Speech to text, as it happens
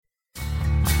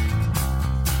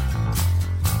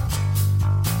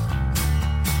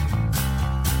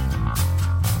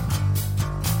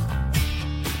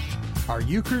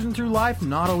you cruising through life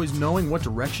not always knowing what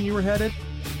direction you were headed?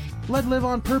 Let Live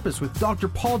on Purpose with Dr.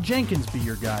 Paul Jenkins be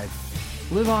your guide.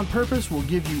 Live on Purpose will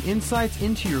give you insights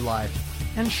into your life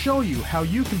and show you how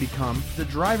you can become the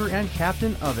driver and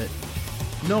captain of it.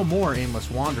 No more aimless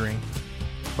wandering.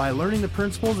 By learning the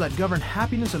principles that govern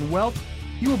happiness and wealth,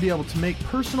 you will be able to make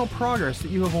personal progress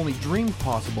that you have only dreamed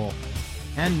possible.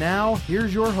 And now,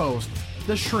 here's your host,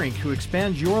 the shrink who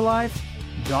expands your life,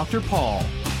 Dr. Paul.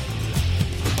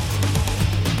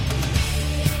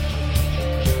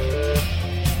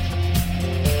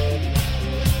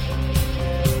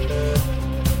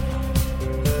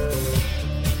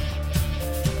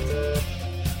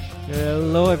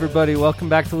 Hello, everybody. Welcome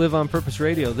back to Live on Purpose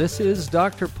Radio. This is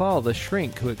Dr. Paul, the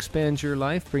shrink who expands your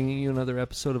life, bringing you another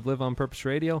episode of Live on Purpose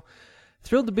Radio.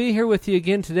 Thrilled to be here with you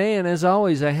again today, and as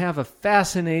always, I have a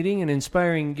fascinating and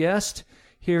inspiring guest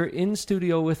here in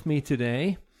studio with me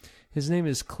today. His name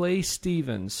is Clay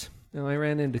Stevens. Now, I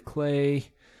ran into Clay,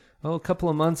 a couple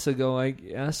of months ago, I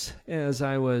guess, as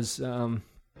I was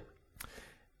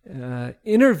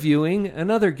interviewing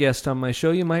another guest on my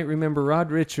show. You might remember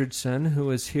Rod Richardson, who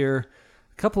was here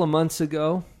a couple of months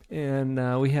ago,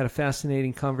 and we had a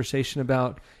fascinating conversation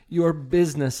about your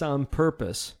business on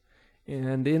purpose.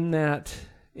 And in that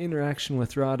interaction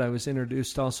with Rod, I was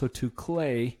introduced also to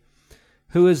Clay,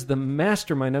 who is the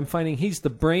mastermind. I'm finding he's the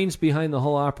brains behind the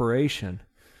whole operation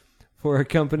for a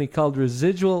company called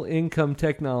Residual Income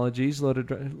Technologies,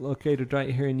 located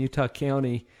right here in Utah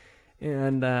County.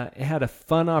 And had a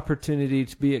fun opportunity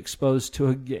to be exposed to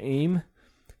a game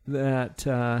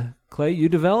that, Clay, you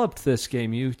developed this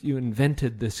game. You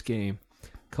invented this game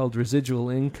called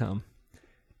Residual Income.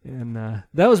 And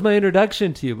that was my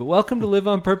introduction to you. But welcome to Live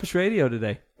on Purpose Radio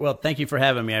today. Well, thank you for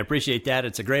having me. I appreciate that.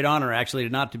 It's a great honor, actually,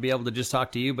 not to be able to just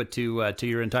talk to you, but to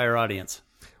your entire audience.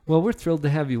 Well, we're thrilled to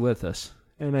have you with us.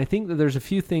 And I think that there's a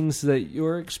few things that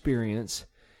your experience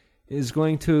is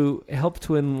going to help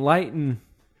to enlighten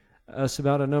us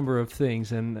about a number of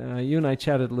things, and you and I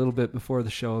chatted a little bit before the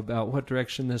show about what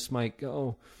direction this might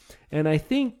go, and I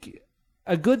think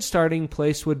a good starting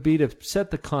place would be to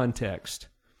set the context,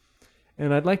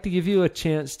 and I'd like to give you a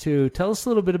chance to tell us a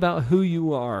little bit about who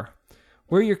you are,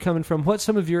 where you're coming from, what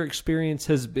some of your experience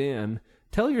has been.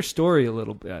 Tell your story a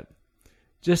little bit,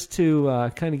 just to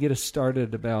kind of get us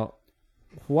started about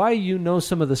why you know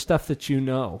some of the stuff that you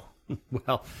know.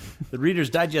 Well, the Reader's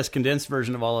Digest condensed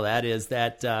version of all of that is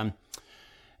that,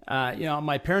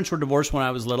 my parents were divorced when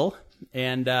I was little,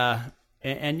 and I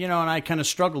kind of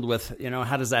struggled with,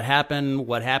 how does that happen?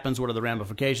 What happens? What are the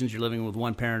ramifications? You're living with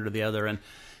one parent or the other,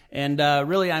 and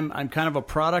really, I'm kind of a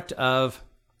product of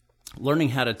learning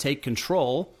how to take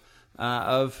control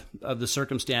of the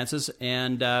circumstances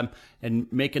and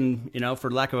making,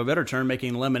 for lack of a better term,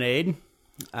 making lemonade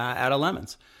out of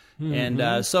lemons. Mm-hmm.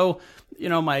 And so,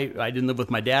 I didn't live with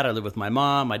my dad. I lived with my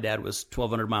mom. My dad was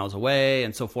 1,200 miles away,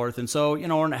 and so forth. And so,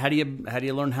 how do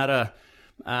you learn how to,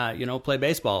 play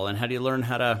baseball, and how do you learn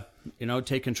how to,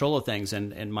 take control of things?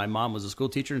 And my mom was a school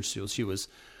teacher, and she was,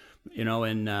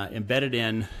 embedded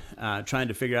in trying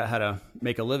to figure out how to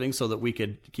make a living so that we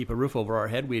could keep a roof over our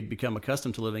head. We had become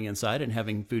accustomed to living inside and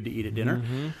having food to eat at dinner.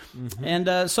 Mm-hmm. Mm-hmm.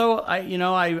 And so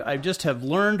I just have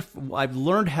learned. I've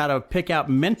learned how to pick out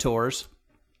mentors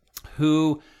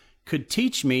who could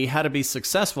teach me how to be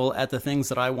successful at the things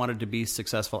that I wanted to be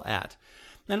successful at.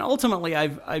 And ultimately,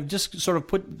 I've just sort of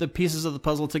put the pieces of the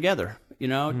puzzle together.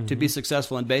 Mm-hmm. To be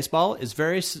successful in baseball is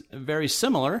very, very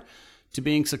similar to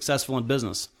being successful in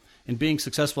business. And being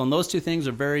successful in those two things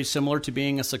are very similar to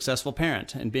being a successful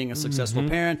parent. And being a successful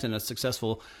parent and a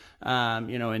successful,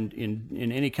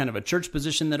 in any kind of a church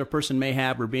position that a person may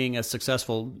have, or being a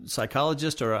successful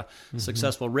psychologist or a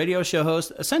successful radio show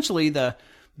host, essentially the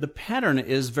pattern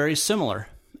is very similar,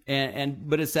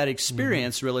 but it's that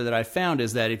experience really that I found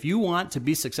is that if you want to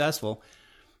be successful,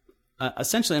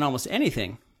 essentially in almost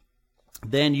anything,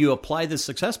 then you apply the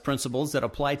success principles that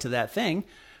apply to that thing,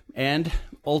 and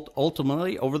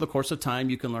ultimately, over the course of time,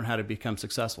 you can learn how to become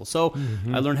successful. So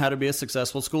I learned how to be a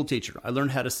successful school teacher. I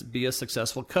learned how to be a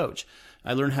successful coach.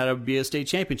 I learned how to be a state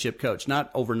championship coach, not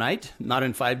overnight, not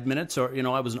in 5 minutes, or,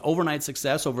 I was an overnight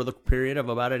success over the period of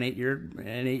about an 8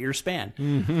 year span.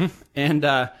 Mm-hmm. And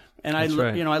I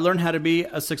learned how to be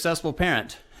a successable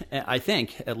parent, I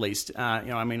think, at least.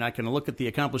 I can look at the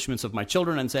accomplishments of my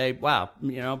children and say, wow,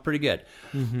 pretty good.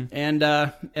 Mm-hmm. And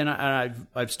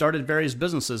I've started various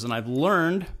businesses, and I've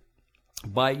learned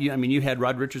by, you had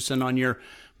Rod Richardson on your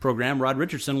program. Rod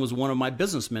Richardson was one of my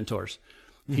business mentors.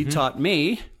 Mm-hmm. He taught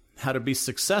me how to be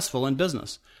successful in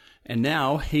business. And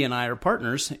now he and I are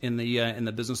partners in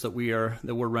the business that we're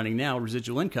running now,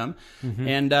 Residual Income.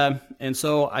 And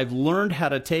so I've learned how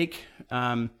to take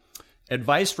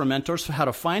advice from mentors, how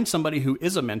to find somebody who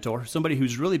is a mentor, somebody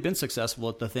who's really been successful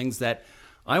at the things that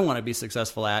I want to be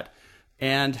successful at,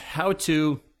 and how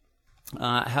to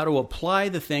apply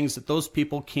the things that those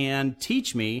people can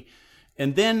teach me.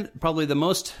 And then probably the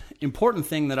most important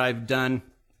thing that I've done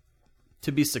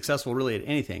to be successful really at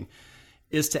anything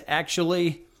is to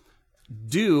actually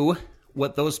do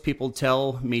what those people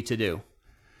tell me to do.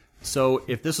 So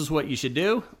if this is what you should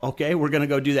do, okay, we're going to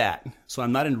go do that. So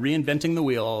I'm not reinventing the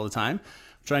wheel all the time.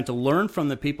 I'm trying to learn from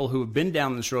the people who have been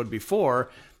down this road before,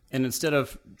 and instead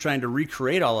of trying to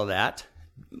recreate all of that,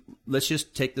 let's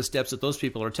just take the steps that those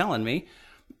people are telling me.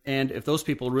 And if those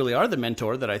people really are the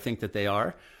mentor that I think that they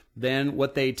are, then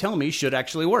what they tell me should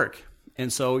actually work.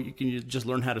 And so you can just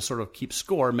learn how to sort of keep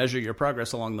score, measure your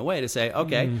progress along the way to say,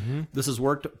 okay, this has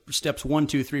worked. Steps 1,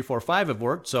 2, 3, 4, 5 have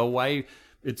worked. So why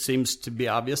it seems to be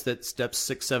obvious that steps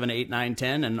 6, 7, 8, 9,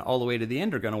 10, and all the way to the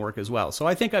end are going to work as well. So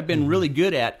I think I've been really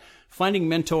good at finding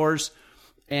mentors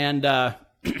and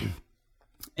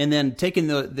then taking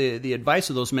the advice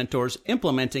of those mentors,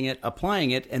 implementing it,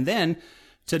 applying it, and then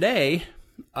today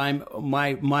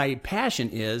my passion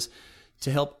is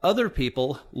to help other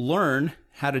people learn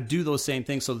how to do those same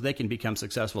things so that they can become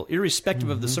successful, irrespective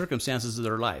of the circumstances of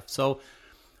their life. So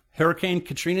Hurricane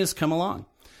Katrina's come along,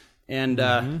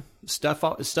 and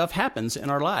stuff happens in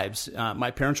our lives.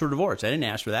 My parents were divorced. I didn't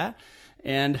ask for that.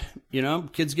 And,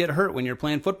 kids get hurt when you're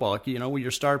playing football. When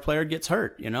your star player gets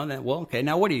hurt, then, well, okay,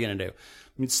 now what are you going to do?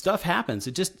 I mean, stuff happens.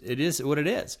 It is what it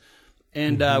is.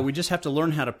 And we just have to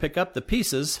learn how to pick up the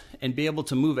pieces and be able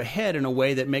to move ahead in a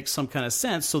way that makes some kind of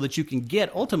sense so that you can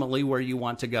get ultimately where you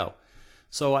want to go.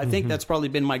 So I think that's probably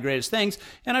been my greatest things.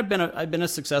 And I've been a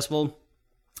successful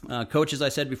coach, as I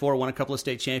said before, won a couple of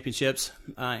state championships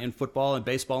in football and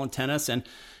baseball and tennis,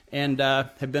 and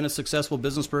have been a successful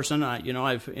business person.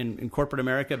 I've in corporate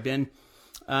America been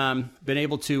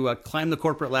able to climb the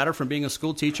corporate ladder from being a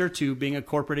school teacher to being a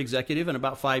corporate executive in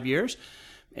about 5 years.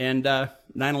 And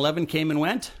 9/11 came and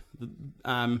went.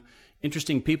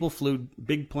 Interesting people flew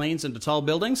big planes into tall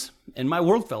buildings, and my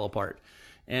world fell apart.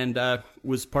 And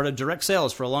was part of direct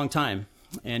sales for a long time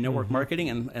and network marketing,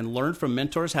 and learned from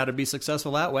mentors how to be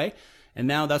successful that way. And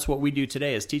now that's what we do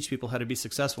today, is teach people how to be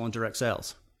successful in direct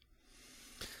sales.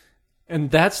 And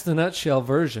that's the nutshell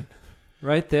version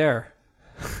right there.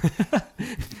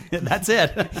 That's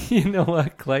it. You know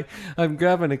what, Clay? I'm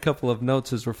grabbing a couple of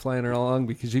notes as we're flying along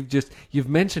because you've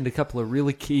mentioned a couple of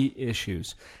really key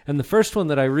issues. And the first one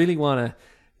that I really want to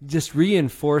just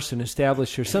reinforce and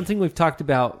establish here, something we've talked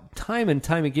about time and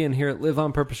time again here at Live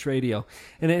on Purpose Radio,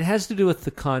 and it has to do with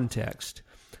the context,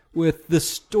 with the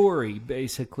story,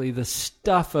 basically, the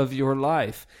stuff of your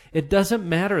life. It doesn't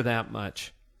matter that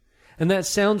much. And that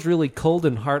sounds really cold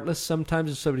and heartless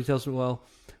sometimes if somebody tells me,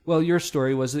 well, your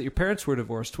story was that your parents were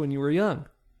divorced when you were young.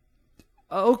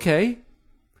 Okay.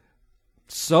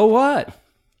 So what?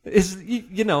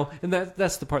 And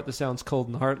that's the part that sounds cold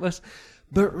and heartless.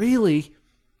 But really,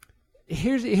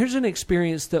 here's an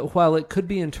experience that, while it could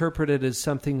be interpreted as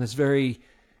something that's very,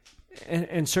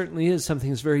 and certainly is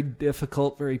something that's very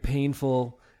difficult, very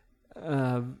painful,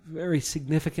 very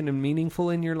significant and meaningful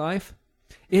in your life,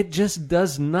 it just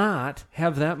does not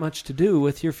have that much to do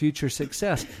with your future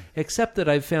success, except that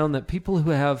I've found that people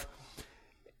who have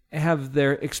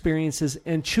their experiences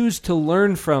and choose to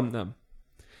learn from them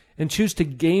and choose to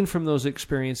gain from those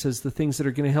experiences the things that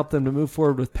are going to help them to move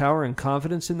forward with power and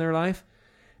confidence in their life.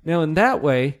 Now, in that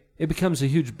way, it becomes a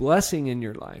huge blessing in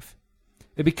your life.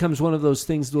 It becomes one of those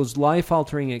things, those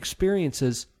life-altering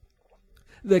experiences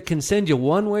that can send you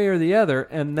one way or the other,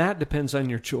 and that depends on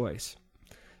your choice.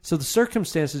 So the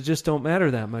circumstances just don't matter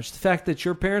that much. The fact that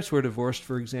your parents were divorced,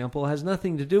 for example, has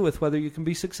nothing to do with whether you can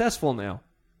be successful now.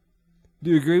 Do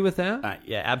you agree with that?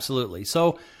 Yeah, absolutely.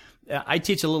 So I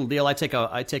teach a little deal. I take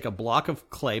a block of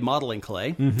clay, modeling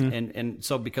clay, and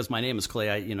so because my name is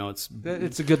Clay,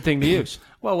 it's a good thing to use.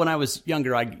 Well, when I was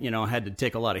younger, I had to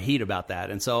take a lot of heat about that,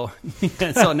 and so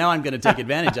so now I'm going to take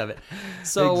advantage of it.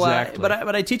 So, exactly.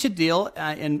 But I teach a deal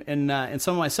in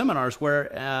some of my seminars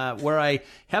where I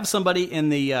have somebody in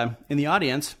the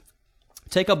audience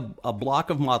take a block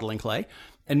of modeling clay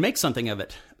and make something of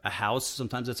it. A house.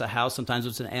 Sometimes it's a house. Sometimes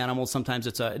it's an animal. Sometimes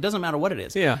it doesn't matter what it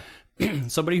is. Yeah.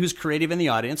 Somebody who's creative in the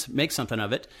audience makes something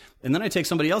of it. And then I take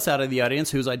somebody else out of the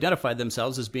audience who's identified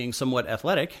themselves as being somewhat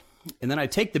athletic. And then I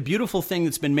take the beautiful thing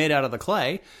that's been made out of the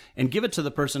clay and give it to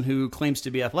the person who claims to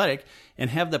be athletic,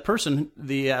 and have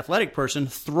the athletic person,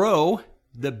 throw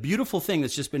the beautiful thing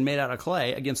that's just been made out of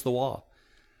clay against the wall.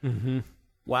 Mm-hmm.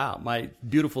 wow, my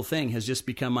beautiful thing has just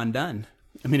become undone.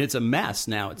 I mean, it's a mess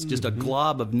now. It's just a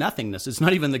glob of nothingness. It's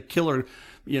not even the killer,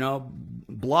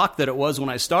 block that it was when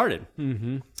I started.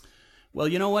 Mm-hmm. Well,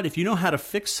 you know what? If you know how to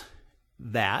fix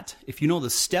that, if you know the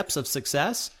steps of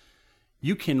success,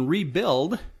 you can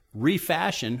rebuild,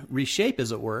 refashion, reshape,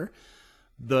 as it were,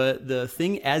 the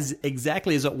thing as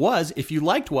exactly as it was. If you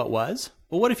liked what was,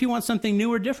 well, what if you want something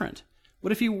new or different?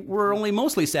 What if you were only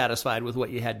mostly satisfied with what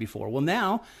you had before? Well,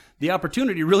 now the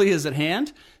opportunity really is at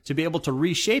hand to be able to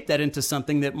reshape that into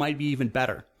something that might be even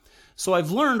better. So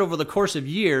I've learned over the course of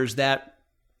years that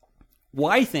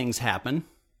why things happen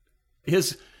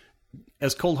is,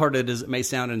 as cold-hearted as it may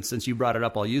sound, and since you brought it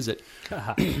up, I'll use it,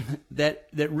 that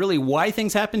really why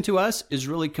things happen to us is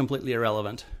really completely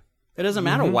irrelevant. It doesn't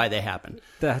matter why they happen.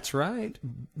 That's right.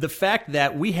 The fact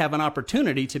that we have an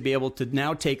opportunity to be able to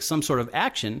now take some sort of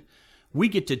action, we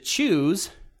get to choose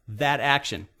that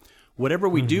action. Whatever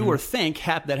we do or think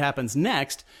that happens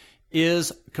next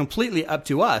is completely up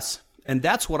to us. And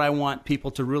that's what I want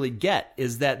people to really get,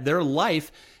 is that their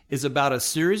life is about a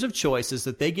series of choices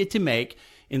that they get to make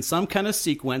in some kind of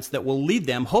sequence that will lead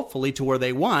them, hopefully, to where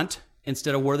they want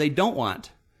instead of where they don't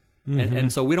want.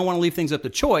 And so we don't want to leave things up to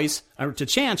choice, or to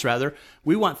chance, rather.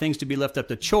 We want things to be left up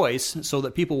to choice so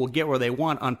that people will get where they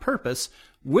want on purpose,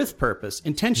 with purpose,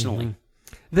 intentionally.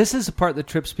 This is the part that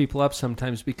trips people up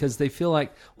sometimes, because they feel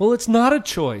like, well, it's not a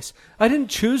choice. I didn't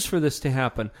choose for this to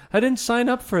happen. I didn't sign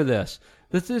up for this.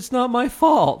 It's not my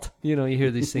fault. You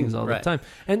hear these things all Right. the time.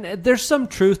 And there's some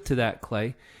truth to that,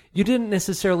 Clay. You didn't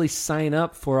necessarily sign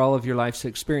up for all of your life's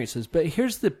experiences, but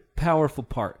here's the powerful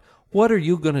part. What are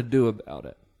you going to do about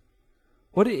it?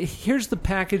 Here's the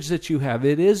package that you have.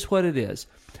 It is what it is.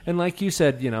 And like you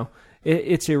said,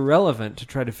 it's irrelevant to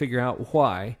try to figure out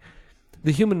why.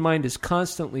 The human mind is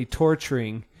constantly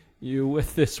torturing you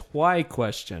with this why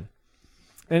question.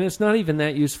 And it's not even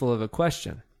that useful of a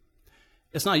question.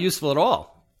 It's not useful at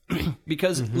all.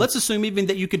 Because let's assume even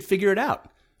that you could figure it out.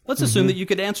 Let's assume that you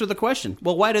could answer the question.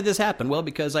 Well, why did this happen? Well,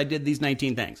 because I did these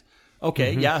 19 things.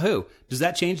 Okay, Yahoo. Does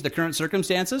that change the current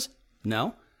circumstances?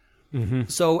 No.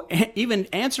 So even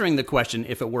answering the question,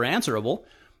 if it were answerable,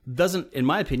 doesn't, in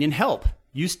my opinion, help.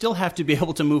 You still have to be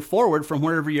able to move forward from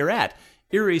wherever you're at,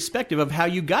 irrespective of how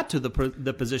you got to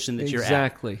the position that you're at.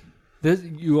 Exactly.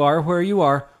 You are where you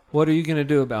are. What are you going to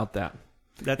do about that?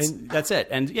 That's it.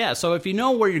 And yeah, so if you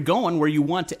know where you're going, where you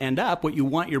want to end up, what you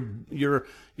want your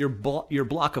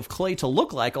block of clay to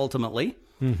look like ultimately,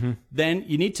 then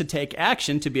you need to take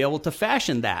action to be able to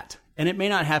fashion that. And it may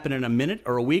not happen in a minute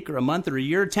or a week or a month or a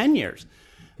year or 10 years.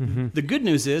 The good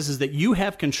news is that you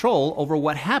have control over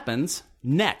what happens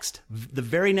next. The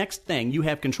very next thing, you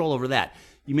have control over that.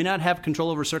 You may not have control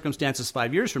over circumstances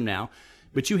 5 years from now,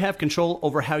 but you have control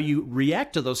over how you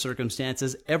react to those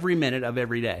circumstances every minute of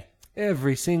every day.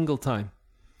 Every single time.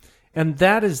 And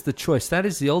that is the choice. That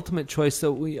is the ultimate choice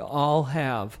that we all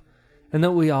have, and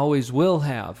that we always will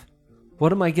have.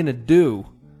 What am I going to do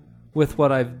with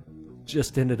what I've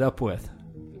just ended up with?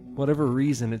 Whatever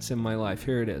reason it's in my life,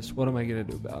 here it is. What am I going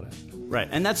to do about it? Right.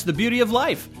 And that's the beauty of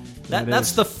life.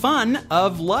 That's the fun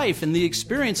of life, and the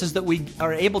experiences that we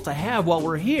are able to have while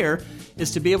we're here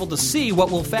is to be able to see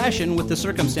what we'll fashion with the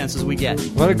circumstances we get.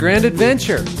 What a grand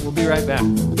adventure. We'll be right back.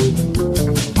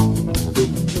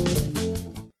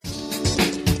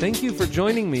 Thank you for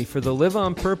joining me for the Live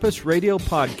on Purpose radio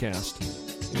podcast.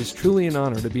 It is truly an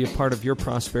honor to be a part of your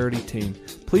prosperity team.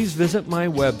 Please visit my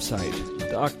website,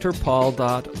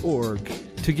 drpaul.org,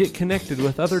 to get connected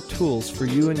with other tools for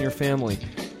you and your family.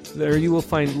 There you will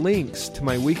find links to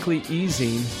my weekly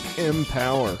e-zine,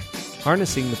 Empower,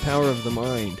 Harnessing the Power of the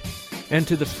Mind, and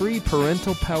to the free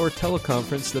Parental Power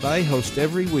teleconference that I host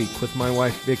every week with my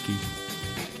wife, Vicki.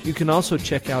 You can also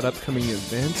check out upcoming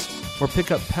events or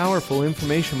pick up powerful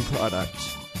information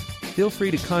products. Feel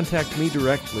free to contact me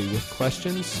directly with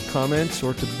questions, comments,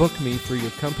 or to book me for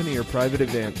your company or private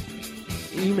event.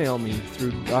 Email me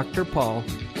through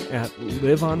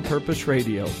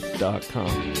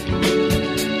drpaul@liveonpurposeradio.com.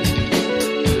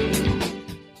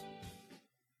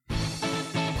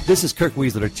 This is Kirk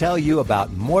Weisler to tell you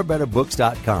about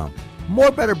morebetterbooks.com.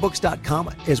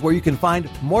 Morebetterbooks.com is where you can find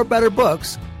more better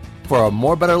books for a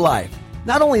more better life.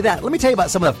 Not only that, let me tell you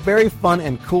about some of the very fun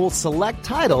and cool select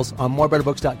titles on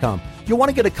morebetterbooks.com. You'll want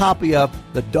to get a copy of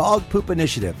The Dog Poop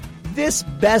Initiative. This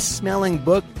best-smelling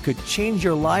book could change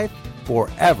your life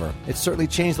forever. It's certainly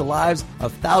changed the lives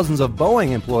of thousands of Boeing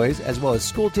employees, as well as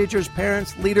school teachers,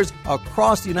 parents, leaders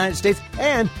across the United States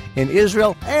and in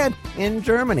Israel and in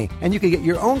Germany. And you can get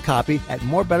your own copy at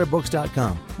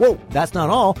morebetterbooks.com. Whoa, that's not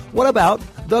all. What about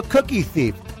The Cookie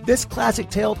Thief? This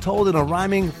classic tale told in a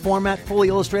rhyming format, fully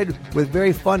illustrated with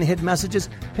very fun hidden messages.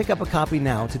 Pick up a copy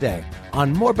now today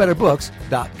on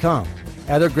morebetterbooks.com.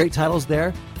 Other great titles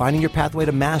there: Finding Your Pathway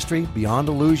to Mastery, Beyond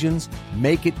Illusions,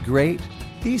 Make It Great.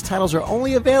 These titles are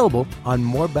only available on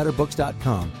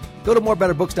morebetterbooks.com. Go to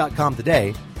morebetterbooks.com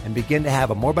today and begin to have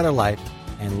a more better life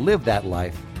and live that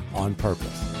life on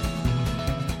purpose.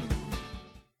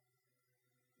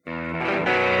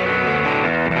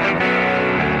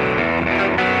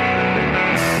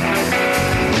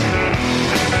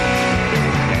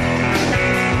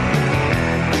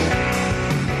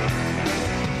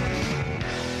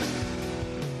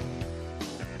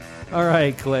 All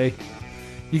right, Clay.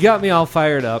 You got me all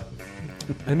fired up.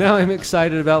 And now I'm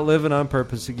excited about living on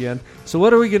purpose again. So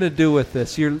what are we going to do with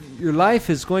this? Your life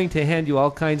is going to hand you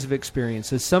all kinds of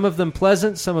experiences. Some of them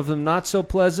pleasant, some of them not so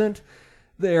pleasant.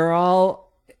 They're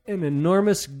all an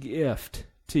enormous gift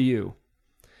to you.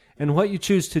 And what you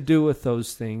choose to do with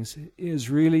those things is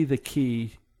really the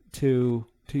key to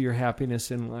your happiness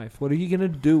in life. What are you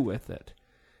going to do with it?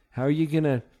 How are you going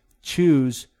to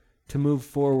choose to move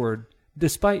forward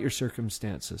despite your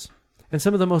circumstances? And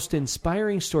some of the most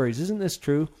inspiring stories, isn't this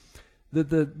true?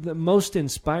 The most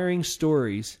inspiring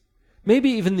stories,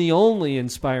 maybe even the only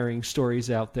inspiring stories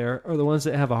out there, are the ones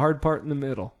that have a hard part in the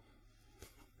middle.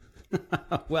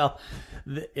 Well,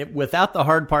 without the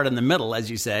hard part in the middle,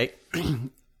 as you say,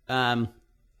 there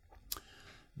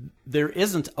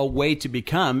isn't a way to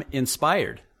become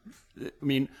inspired. I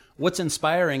mean, what's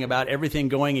inspiring about everything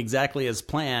going exactly as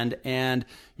planned, and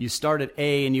you start at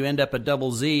A and you end up at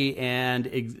double Z, and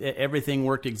everything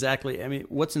worked exactly? I mean,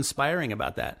 what's inspiring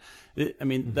about that? I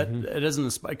mean, that it doesn't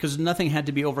inspire, because nothing had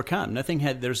to be overcome. Nothing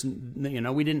had.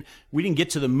 We didn't get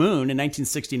to the moon in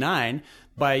 1969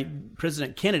 by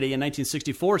President Kennedy in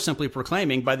 1964 simply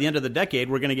proclaiming by the end of the decade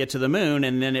we're going to get to the moon,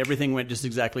 and then everything went just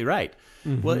exactly right.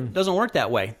 Mm-hmm. Well, it doesn't work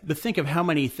that way. But think of how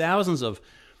many thousands of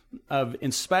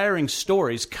inspiring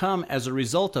stories come as a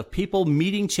result of people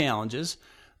meeting challenges,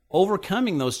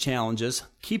 overcoming those challenges,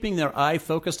 keeping their eye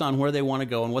focused on where they want to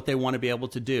go and what they want to be able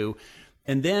to do,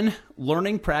 and then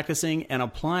learning, practicing, and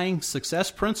applying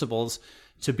success principles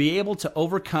to be able to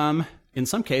overcome, in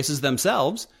some cases,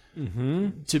 themselves,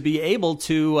 to be able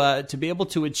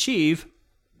to achieve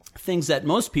things that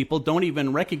most people don't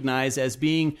even recognize as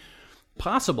being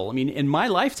possible. I mean, in my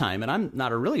lifetime, and I'm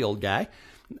not a really old guy,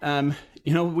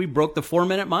 we broke the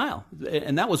 4-minute mile,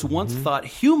 and that was once thought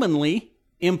humanly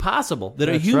impossible. That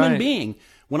a human being,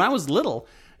 when I was little,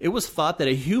 it was thought that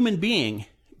a human being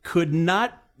could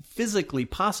not physically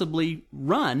possibly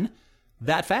run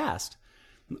that fast,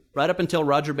 right up until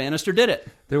Roger Bannister did it.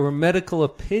 There were medical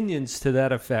opinions to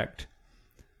that effect,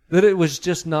 that it was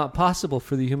just not possible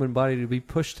for the human body to be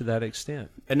pushed to that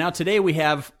extent. And now today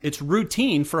it's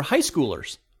routine for high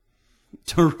schoolers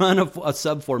to run a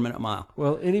sub 4-minute mile.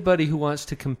 Well, anybody who wants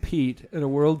to compete at a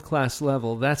world-class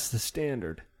level, that's the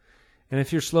standard. And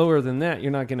if you're slower than that,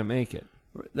 you're not going to make it.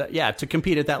 Yeah, to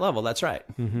compete at that level, that's right.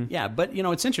 Mm-hmm. Yeah, but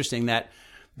it's interesting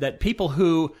that people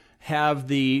who have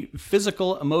the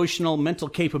physical, emotional, mental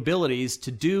capabilities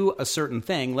to do a certain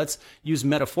thing, let's use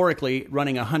metaphorically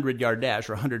running a 100-yard dash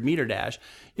or a 100-meter dash.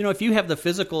 If you have the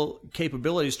physical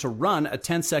capabilities to run a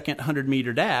 10-second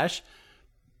 100-meter dash,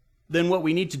 then what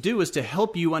we need to do is to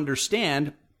help you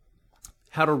understand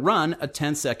how to run a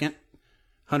 10-second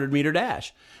 100-meter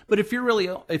dash. But if you're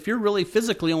really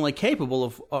physically only capable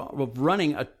of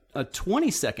running a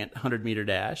 20-second 100-meter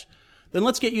dash, then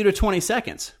let's get you to 20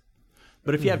 seconds.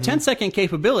 But if you have 10-second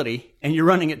capability and you're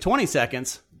running at 20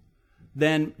 seconds,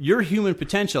 then your human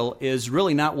potential is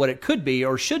really not what it could be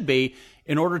or should be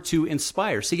in order to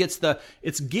inspire. See,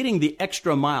 it's getting the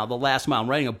extra mile, the last mile. I'm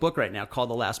writing a book right now called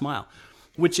The Last Mile,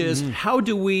 which is how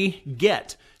do we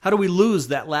lose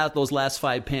those last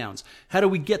 5 pounds? How do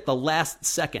we get the last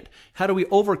second? How do we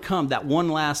overcome that one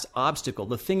last obstacle,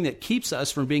 the thing that keeps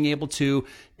us from being able to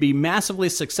be massively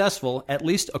successful, at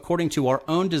least according to our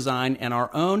own design and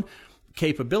our own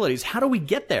capabilities? How do we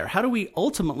get there? How do we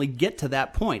ultimately get to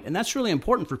that point? And that's really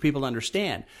important for people to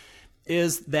understand,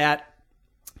 is that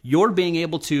you're being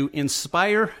able to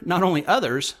inspire not only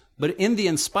others, but in the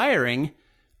inspiring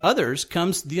others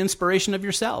comes the inspiration of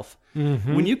yourself.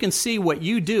 Mm-hmm. When you can see what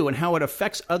you do and how it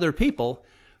affects other people,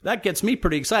 that gets me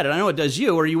pretty excited. I know it does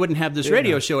you, or you wouldn't have this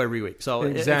radio show every week. So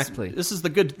exactly, this is the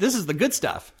good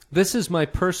stuff. This is my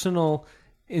personal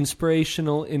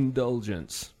inspirational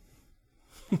indulgence.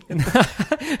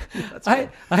 I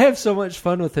have so much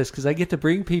fun with this because I get to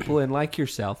bring people in like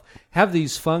yourself, have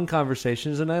these fun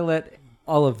conversations, and I let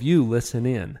all of you listen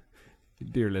in,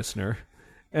 dear listener.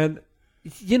 And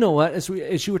you know what? As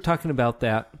you were talking about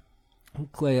that,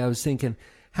 Clay, I was thinking,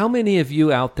 How many of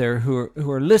you out there who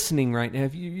are listening right now,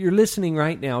 if you're listening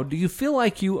right now, do you feel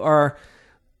like you are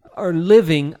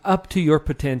living up to your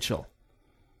potential?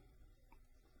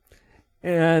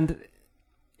 And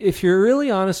if you're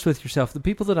really honest with yourself, the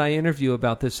people that I interview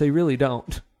about this, they really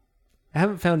don't. I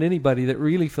haven't found anybody that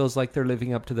really feels like they're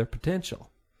living up to their potential.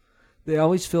 They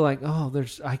always feel like,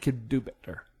 I could do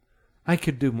better. I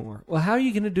could do more. Well, how are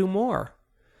you going to do more?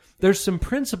 There's some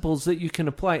principles that you can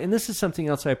apply. And this is something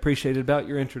else I appreciated about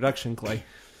your introduction, Clay.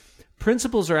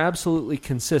 Principles are absolutely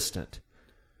consistent.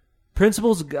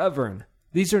 Principles govern.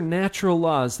 These are natural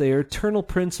laws. They are eternal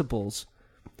principles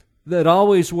that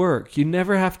always work. You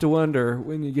never have to wonder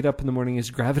when you get up in the morning, is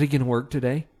gravity going to work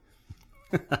today?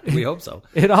 We hope so.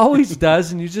 It always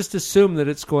does, and you just assume that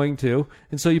it's going to.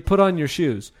 And so you put on your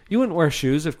shoes. You wouldn't wear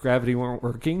shoes if gravity weren't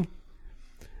working.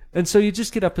 And so you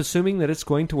just get up assuming that it's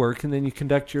going to work, and then you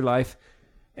conduct your life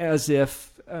as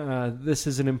if this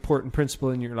is an important principle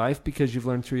in your life because you've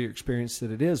learned through your experience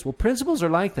that it is. Well, principles are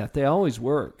like that. They always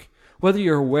work. Whether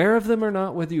you're aware of them or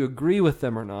not, whether you agree with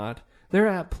them or not, they're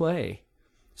at play.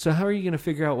 So how are you going to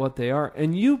figure out what they are?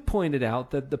 And you pointed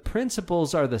out that the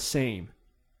principles are the same.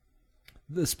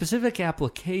 The specific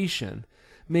application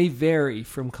may vary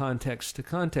from context to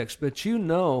context, but you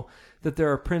know that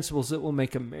there are principles that will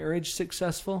make a marriage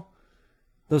successful.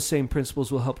 Those same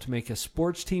principles will help to make a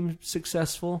sports team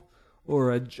successful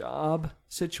or a job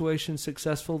situation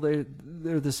successful.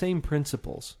 They're the same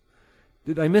principles.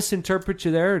 Did I misinterpret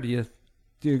you there, or do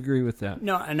you agree with that?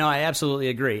 No, I absolutely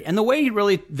agree. And the way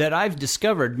really that I've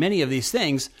discovered many of these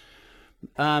things,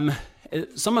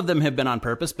 some of them have been on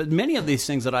purpose, but many of these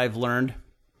things that I've learned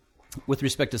with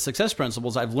respect to success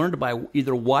principles, I've learned by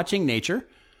either watching nature.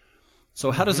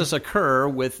 So how does this occur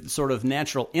with sort of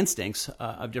natural instincts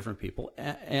of different people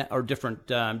or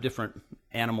different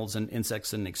animals and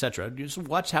insects and et cetera? You just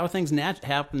watch how things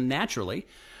happen naturally.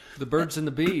 The birds and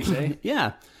the bees, eh?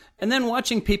 Yeah. And then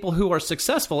watching people who are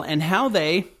successful and how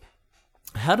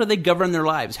do they govern their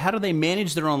lives? How do they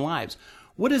manage their own lives?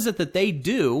 What is it that they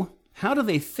do? How do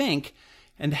they think?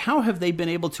 And how have they been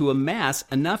able to amass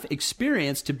enough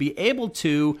experience to be able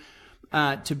to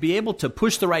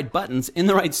push the right buttons in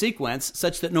the right sequence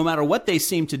such that no matter what they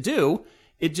seem to do,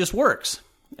 it just works?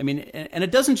 I mean, and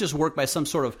it doesn't just work by some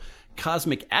sort of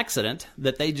cosmic accident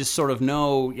that they just sort of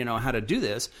know, how to do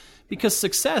this. Because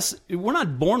success, we're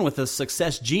not born with a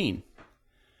success gene.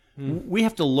 We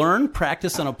have to learn,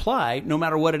 practice, and apply no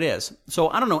matter what it is. So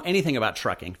I don't know anything about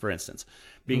trucking, for instance.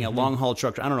 Being a long-haul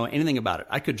truck driver, I don't know anything about it.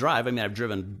 I could drive. I mean, I've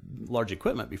driven large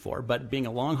equipment before, but being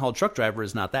a long-haul truck driver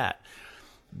is not that.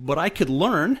 But I could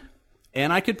learn,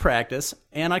 and I could practice,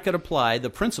 and I could apply the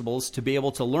principles to be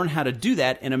able to learn how to do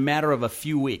that in a matter of a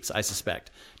few weeks, I suspect.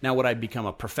 Now, would I become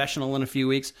a professional in a few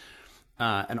weeks?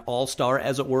 An all-star,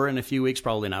 as it were, in a few weeks?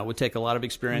 Probably not. It would take a lot of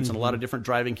experience and a lot of different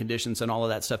driving conditions and all of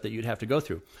that stuff that you'd have to go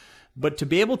through. But to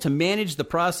be able to manage the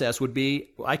process would be,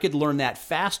 I could learn that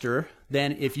faster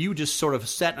than if you just sort of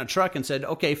sat in a truck and said,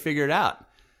 okay, figure it out.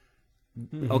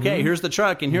 Okay, here's the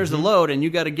truck and here's the load, and you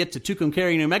got to get to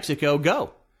Tucumcari, New Mexico,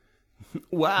 go.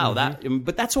 Wow,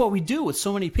 but that's what we do with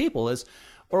so many people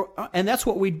and that's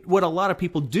what a lot of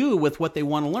people do with what they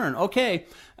want to learn. Okay,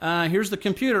 here's the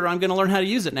computer. I'm going to learn how to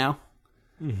use it now.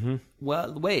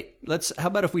 Well, wait, how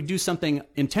about if we do something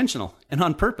intentional and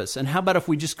on purpose? And how about if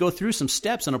we just go through some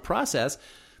steps in a process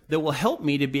that will help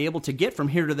me to be able to get from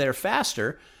here to there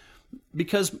faster?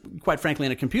 Because, quite frankly,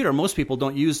 in a computer, most people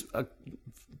don't use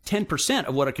 10%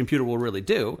 of what a computer will really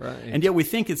do. Right. And yet we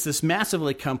think it's this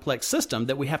massively complex system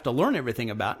that we have to learn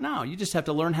everything about. No, you just have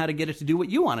to learn how to get it to do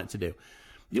what you want it to do.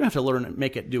 You don't have to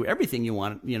make it do everything you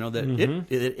want, that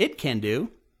it can do.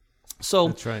 So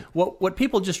that's right. What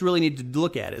people just really need to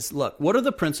look at is, what are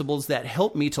the principles that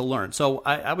help me to learn? So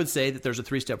I would say that there's a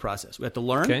 3-step process. We have to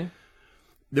learn,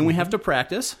 then we have to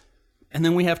practice, and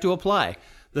then we have to apply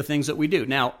the things that we do.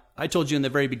 Now, I told you in the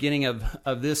very beginning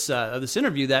of this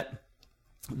interview that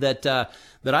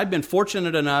I've been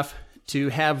fortunate enough to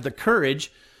have the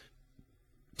courage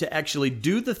to actually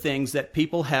do the things that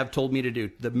people have told me to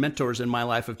do. The mentors in my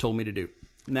life have told me to do.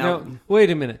 Now, wait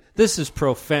a minute. This is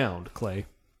profound, Clay.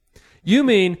 You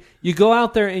mean you go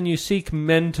out there and you seek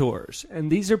mentors,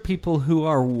 and these are people who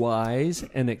are wise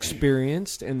and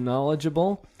experienced and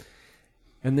knowledgeable,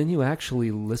 and then you actually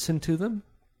listen to them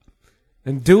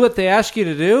and do what they ask you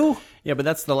to do? Yeah, but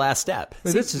that's the last step.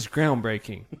 Well, this is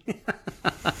groundbreaking.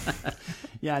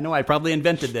 Yeah, I know. I probably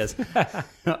invented this.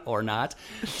 Or not.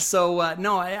 So,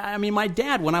 no, I mean, my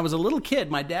dad, when I was a little kid,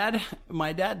 my dad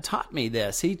taught me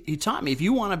this. He taught me, if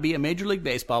you want to be a Major League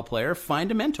Baseball player,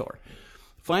 find a mentor.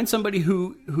 Find somebody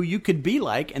who you could be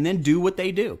like, and then do what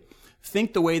they do.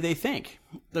 think the way they think.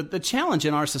 The challenge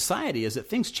in our society is that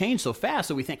things change so fast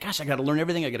that we think, gosh, I got to learn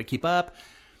everything. I got to keep up.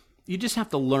 You just have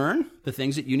to learn the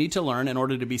things that you need to learn in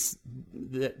order to be,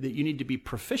 that you need to be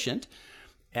proficient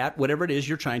at whatever it is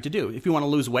you're trying to do. If you want to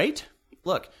lose weight,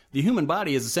 look, the human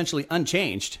body is essentially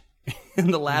unchanged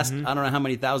in the last, I don't know how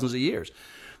many thousands of years.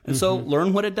 And so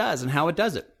learn what it does and how it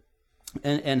does it.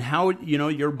 And how,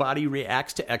 your body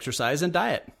reacts to exercise and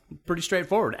diet. Pretty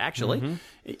straightforward, actually.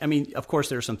 I mean, of course,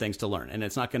 there are some things to learn, and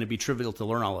it's not going to be trivial to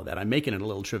learn all of that. I'm making it a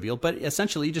little trivial, but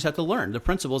essentially, you just have to learn the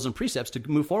principles and precepts to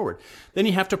move forward. Then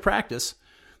you have to practice.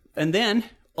 And then,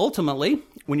 ultimately,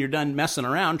 when you're done messing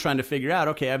around trying to figure out,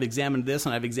 okay, I've examined this,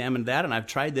 and I've examined that, and I've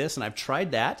tried this, and I've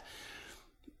tried that,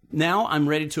 now I'm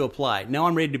ready to apply. Now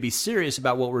I'm ready to be serious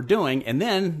about what we're doing. And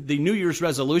then the New Year's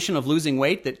resolution of losing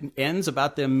weight that ends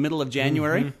about the middle of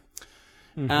January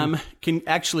can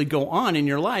actually go on in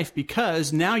your life,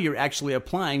 because now you're actually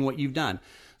applying what you've done.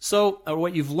 So, or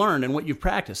what you've learned and what you've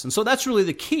practiced. And so that's really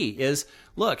the key is,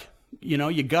 look,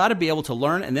 you got to be able to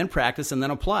learn and then practice and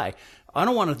then apply. I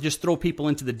don't want to just throw people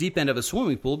into the deep end of a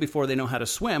swimming pool before they know how to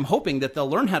swim, hoping that they'll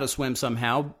learn how to swim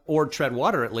somehow, or tread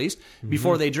water at least,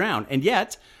 before they drown. And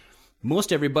yet,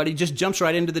 most everybody just jumps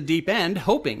right into the deep end,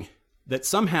 hoping that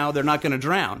somehow they're not going to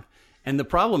drown. And the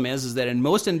problem is that in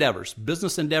most endeavors,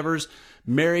 business endeavors,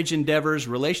 marriage endeavors,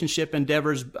 relationship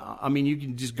endeavors, I mean, you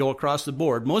can just go across the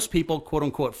board. Most people, quote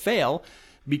unquote, fail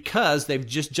because they've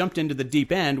just jumped into the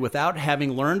deep end without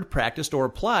having learned, practiced, or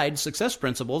applied success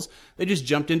principles. They just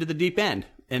jumped into the deep end.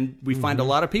 And we find a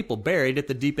lot of people buried at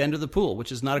the deep end of the pool,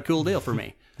 which is not a cool deal for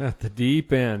me. At the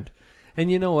deep end.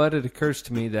 And you know what? It occurs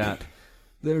to me that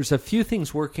there's a few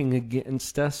things working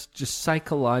against us just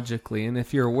psychologically. And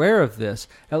if you're aware of this,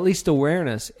 at least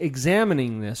awareness,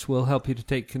 examining this will help you to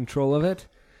take control of it.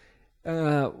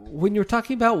 When you're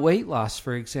talking about weight loss,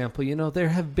 for example, there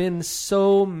have been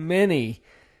so many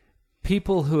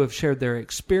people who have shared their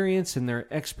experience and their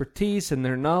expertise and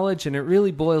their knowledge, and it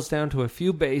really boils down to a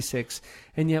few basics,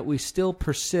 and yet we still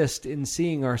persist in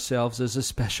seeing ourselves as a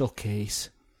special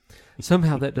case.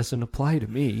 Somehow that doesn't apply to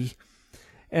me.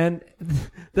 And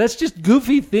that's just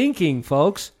goofy thinking,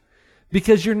 folks,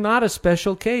 because you're not a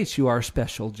special case. You are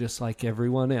special just like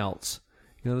everyone else.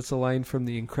 That's a line from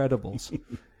The Incredibles.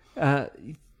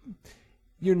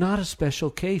 You're not a special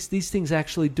case. These things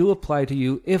actually do apply to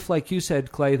you if, like you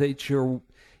said, Clay, that you're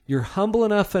humble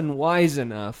enough and wise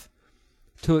enough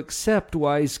to accept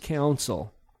wise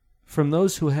counsel from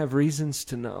those who have reasons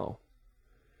to know.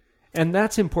 And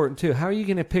that's important too. How are you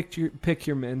going to pick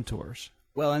your mentors?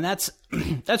 Well, and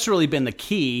that's really been the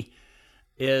key,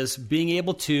 is being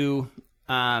able to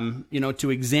to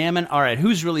examine, all right,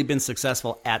 who's really been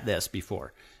successful at this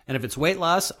before. And if it's weight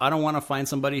loss, I don't want to find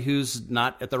somebody who's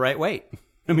not at the right weight.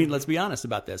 I mean, let's be honest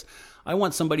about this. I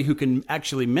want somebody who can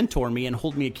actually mentor me and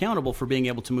hold me accountable for being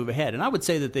able to move ahead. And I would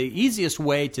say that the easiest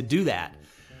way to do that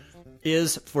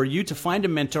is for you to find a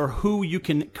mentor who you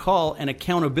can call an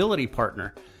accountability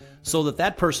partner, so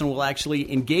that person will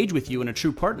actually engage with you in a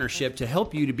true partnership to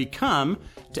help you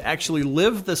to actually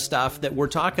live the stuff that we're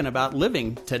talking about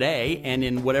living today, and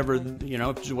in whatever,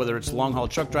 whether it's long-haul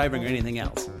truck driving or anything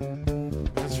else.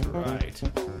 That's right.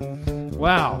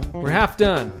 Wow, we're half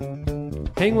done.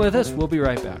 Hang with us. We'll be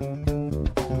right back.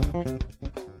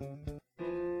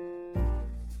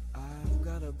 I've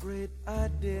got a great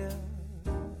idea.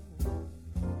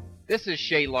 This is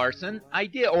Shay Larson,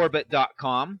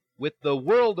 IdeaOrbit.com, with the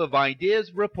World of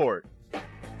Ideas Report.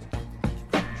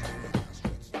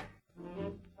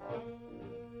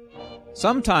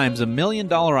 Sometimes $1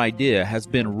 million idea has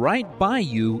been right by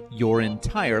you your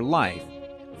entire life.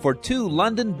 For two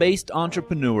London-based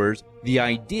entrepreneurs, the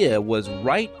idea was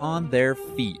right on their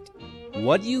feet.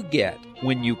 What do you get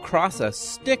when you cross a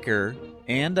sticker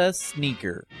and a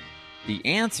sneaker? The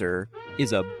answer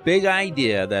is a big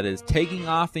idea that is taking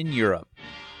off in Europe.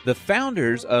 The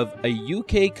founders of a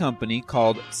UK company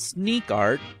called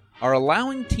Sneakart are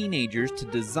allowing teenagers to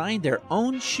design their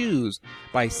own shoes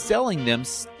by selling them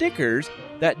stickers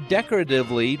that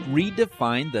decoratively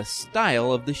redefine the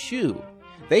style of the shoe.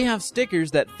 They have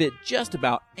stickers that fit just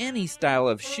about any style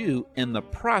of shoe, and the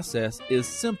process is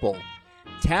simple.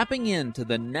 Tapping into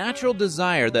the natural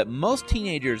desire that most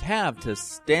teenagers have to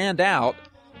stand out,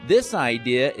 this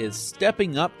idea is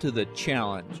stepping up to the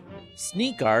challenge.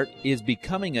 Sneakart is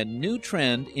becoming a new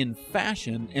trend in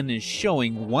fashion and is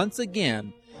showing once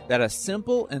again that a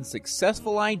simple and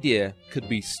successful idea could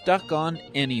be stuck on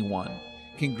anyone.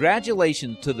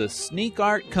 Congratulations to the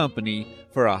Sneakart company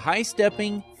for a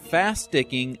high-stepping,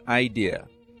 fast-sticking idea.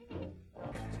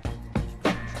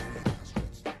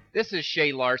 This is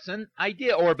Shay Larson,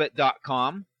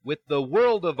 IdeaOrbit.com, with the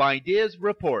World of Ideas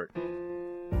Report.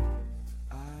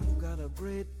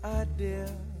 idea.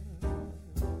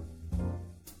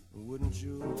 Wouldn't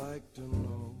you like to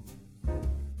know?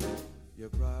 You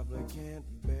probably can't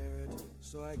bear it,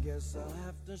 so I guess I'll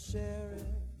have to share it.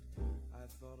 I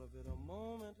thought of it a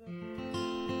moment ago.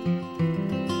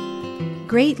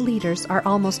 Great leaders are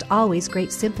almost always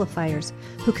great simplifiers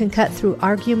who can cut through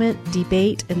argument,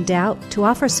 debate, and doubt to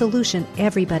offer a solution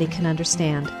everybody can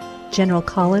understand. General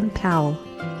Colin Powell.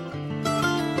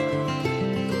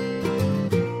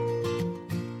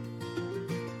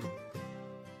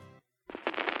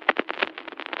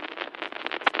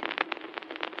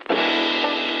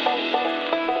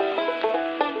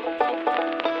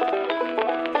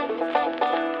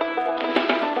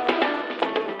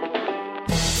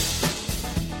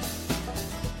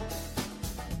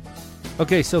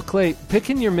 Okay, so Clay,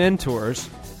 picking your mentors,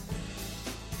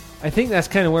 I think that's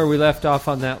kind of where we left off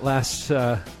on that last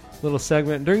little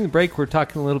segment. During the break, we're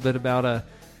talking a little bit about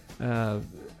a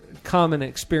common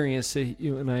experience that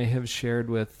you and I have shared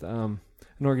with an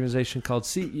organization called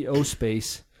CEO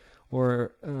Space,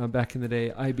 or back in the day,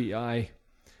 IBI,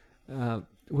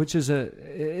 which is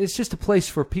it's just a place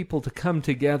for people to come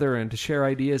together and to share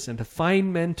ideas and to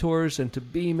find mentors and to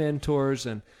be mentors.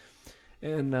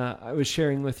 And I was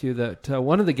sharing with you that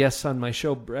one of the guests on my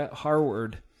show, Brett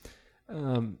Harward,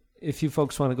 if you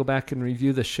folks want to go back and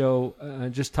review the show,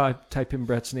 just type in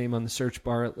Brett's name on the search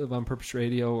bar at Live on Purpose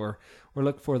Radio, or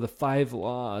look for the 5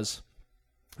 Laws.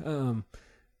 I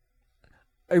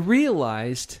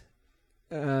realized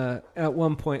at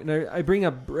one point, and I bring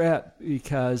up Brett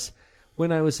because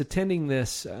when I was attending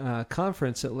this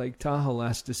conference at Lake Tahoe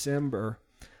last December,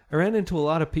 I ran into a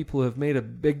lot of people who have made a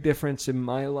big difference in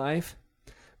my life.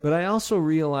 But I also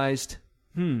realized,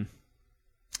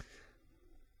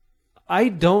 I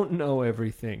don't know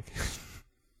everything.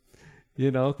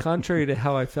 Contrary to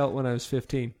how I felt when I was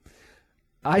 15.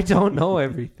 I don't know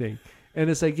everything.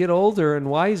 And as I get older and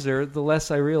wiser, the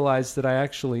less I realize that I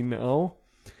actually know.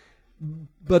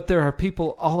 But there are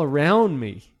people all around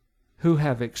me who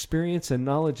have experience and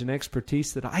knowledge and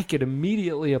expertise that I could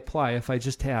immediately apply if I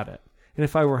just had it. And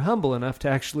if I were humble enough to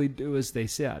actually do as they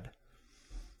said.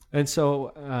 And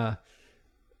so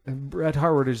Brett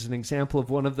Harward is an example of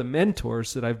one of the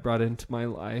mentors that I've brought into my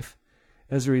life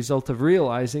as a result of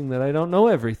realizing that I don't know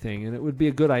everything, and it would be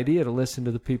a good idea to listen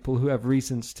to the people who have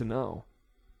reasons to know.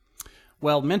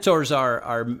 Well, mentors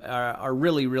are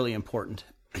really, really important.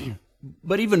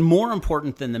 But even more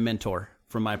important than the mentor,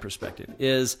 from my perspective,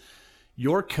 is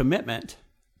your commitment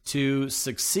to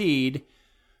succeed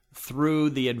through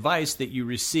the advice that you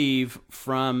receive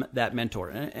from that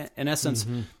mentor. In essence,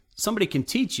 somebody can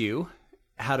teach you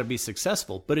how to be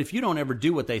successful, but if you don't ever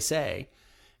do what they say,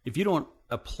 if you don't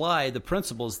apply the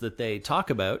principles that they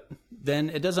talk about, then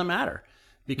it doesn't matter,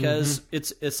 because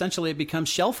it's essentially, it becomes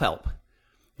shelf help,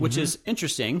 which is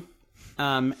interesting.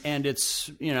 And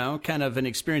it's, kind of an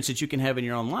experience that you can have in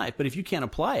your own life. But if you can't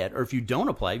apply it, or if you don't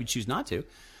apply it, if you choose not to,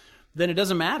 then it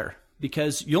doesn't matter,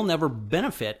 because you'll never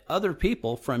benefit other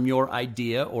people from your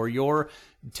idea or your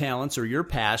talents or your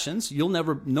passions.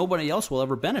 Nobody else will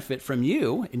ever benefit from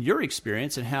you and your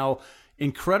experience and how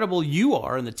incredible you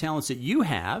are and the talents that you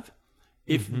have.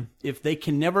 If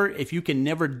you can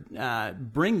never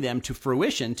bring them to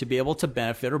fruition to be able to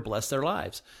benefit or bless their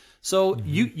lives. So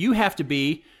you have to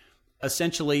be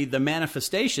essentially the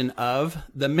manifestation of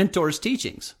the mentor's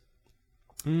teachings.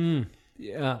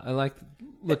 Yeah, I like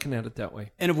looking at it that way.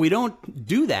 And if we don't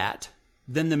do that,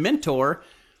 then the mentor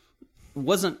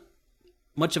wasn't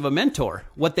much of a mentor.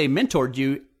 What they mentored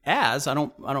you as, I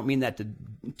don't mean that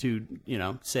to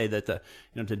say that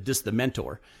to diss the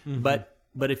mentor, but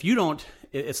if you don't,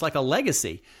 it's like a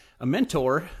legacy. A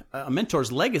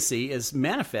mentor's legacy is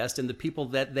manifest in the people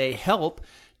that they help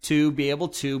to be able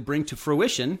to bring to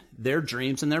fruition their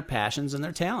dreams and their passions and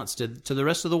their talents to the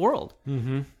rest of the world.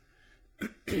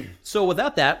 So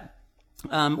without that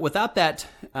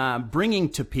bringing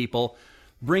to people,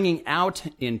 bringing out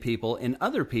in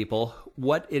other people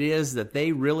what it is that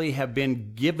they really have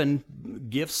been given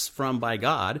gifts from by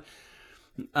God,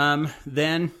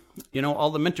 then all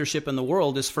the mentorship in the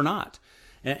world is for naught.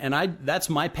 And that's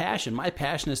my passion. My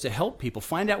passion is to help people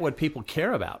find out what people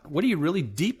care about. What do you really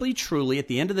deeply, truly, at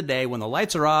the end of the day, when the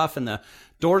lights are off and the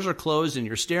doors are closed and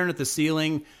you're staring at the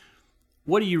ceiling,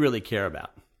 what do you really care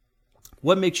about?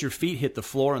 What makes your feet hit the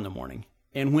floor in the morning?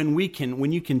 And when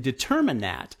you can determine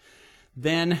that,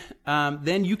 then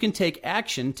you can take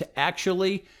action to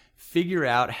actually figure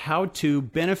out how to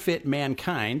benefit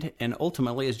mankind. And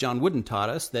ultimately, as John Wooden taught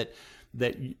us, that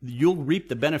you'll reap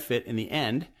the benefit in the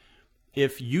end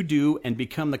if you do and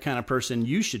become the kind of person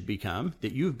you should become,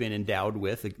 that you've been endowed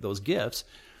with those gifts.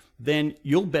 Then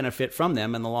you'll benefit from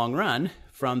them in the long run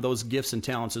from those gifts and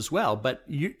talents as well. But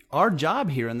our job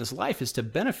here in this life is to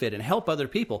benefit and help other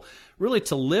people, really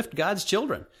to lift God's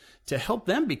children, to help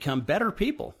them become better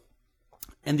people.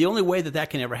 And the only way that that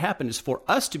can ever happen is for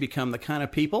us to become the kind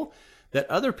of people that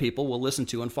other people will listen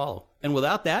to and follow. And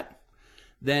without that,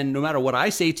 then no matter what I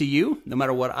say to you, no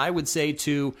matter what I would say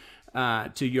to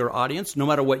your audience, no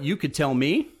matter what you could tell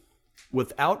me,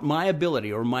 without my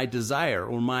ability or my desire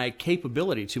or my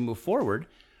capability to move forward,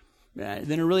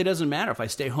 then it really doesn't matter if I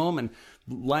stay home and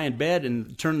lie in bed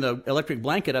and turn the electric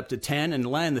blanket up to 10 and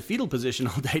lie in the fetal position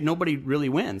all day. Nobody really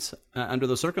wins under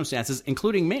those circumstances,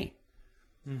 including me.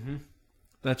 Mm-hmm.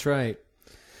 That's right.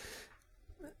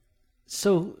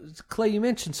 So, Clay, you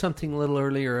mentioned something a little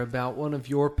earlier about one of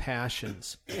your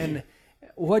passions. And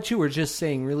what you were just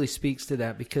saying really speaks to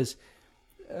that, because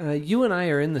you and I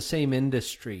are in the same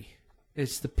industry.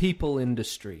 It's the people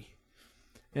industry.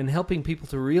 And helping people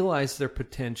to realize their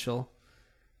potential,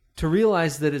 to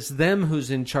realize that it's them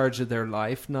who's in charge of their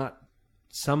life, not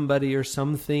somebody or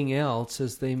something else,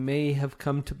 as they may have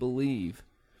come to believe.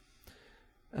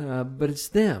 But it's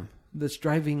them that's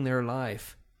driving their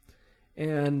life.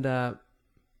 And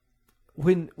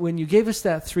when you gave us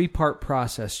that 3-part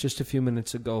process just a few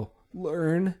minutes ago,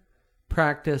 learn,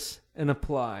 practice, and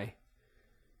apply.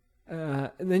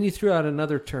 And then you threw out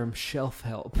another term, shelf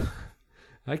help.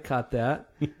 I caught that.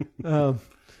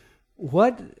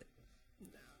 What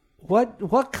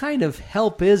kind of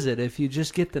help is it if you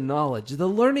just get the knowledge? The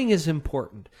learning is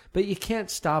important, but you can't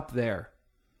stop there.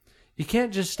 You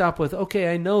can't just stop with,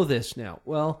 okay, I know this now.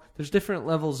 Well, there's different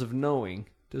levels of knowing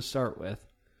to start with.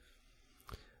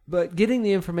 But getting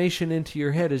the information into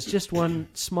your head is just one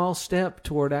small step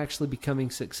toward actually becoming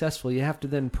successful. You have to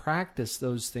then practice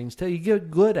those things till you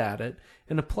get good at it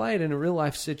and apply it in a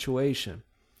real-life situation.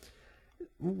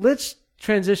 Let's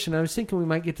transition. I was thinking we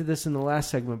might get to this in the last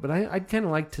segment, but I'd kind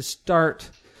of like to start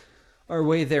our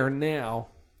way there now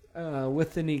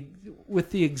with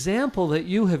the example that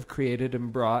you have created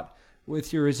and brought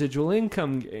with your residual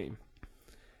income game.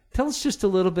 Tell us just a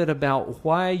little bit about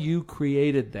why you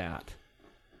created that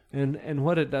and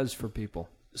what it does for people.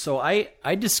 So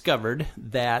I discovered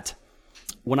that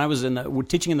when I was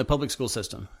teaching in the public school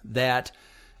system, that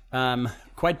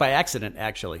quite by accident,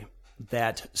 actually,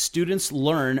 that students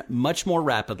learn much more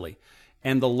rapidly,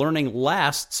 and the learning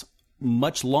lasts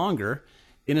much longer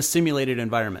in a simulated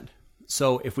environment.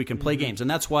 So if we can play games, and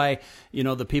that's why,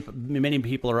 many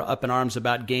people are up in arms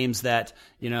about games that,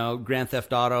 Grand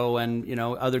Theft Auto and,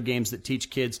 other games that teach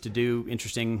kids to do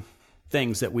interesting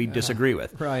things that we disagree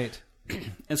with. Right.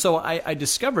 And so I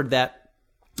discovered that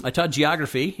I taught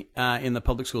geography in the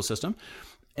public school system,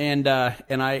 and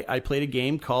I played a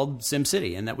game called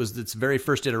SimCity, and that was its very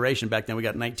first iteration. Back then, we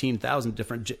got 19,000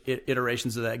 different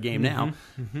iterations of that game now.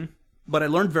 Mm-hmm. But I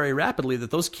learned very rapidly that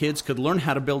those kids could learn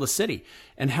how to build a city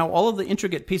and how all of the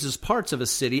intricate parts of a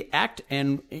city act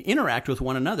and interact with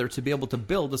one another to be able to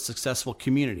build a successful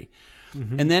community.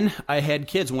 Mm-hmm. And then I had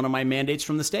kids. One of my mandates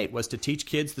from the state was to teach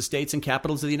kids the states and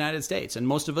capitals of the United States. And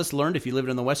most of us learned, if you lived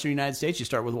in the western United States, you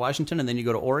start with Washington, and then you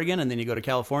go to Oregon, and then you go to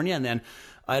California, and then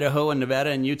Idaho and Nevada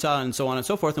and Utah, and so on and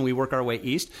so forth, and we work our way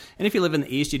east. And if you live in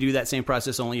the east, you do that same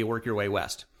process, only you work your way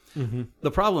west. Mm-hmm.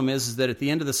 The problem is that at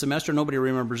the end of the semester, nobody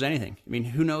remembers anything. I mean,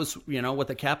 who knows, what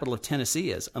the capital of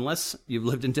Tennessee is, unless you've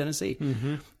lived in Tennessee.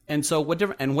 Mm-hmm. And so what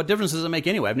difference does it make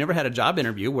anyway? I've never had a job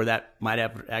interview where that might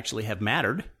actually have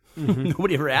mattered. Mm-hmm.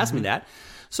 Nobody ever asked me that.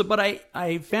 So, but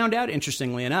I found out,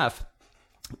 interestingly enough,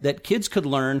 that kids could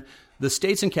learn the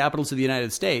states and capitals of the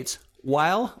United States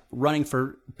while running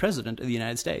for president of the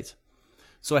United States.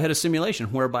 So I had a simulation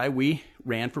whereby we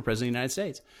ran for president of the United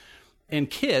States. And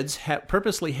kids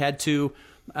purposely had to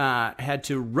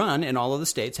run in all of the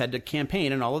states, had to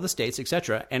campaign in all of the states,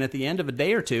 etc. And at the end of a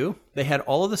day or two, they had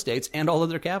all of the states and all of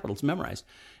their capitals memorized.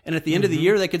 And at the end of the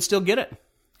year, they could still get it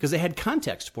because they had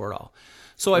context for it all.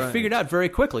 So I figured out very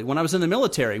quickly. When I was in the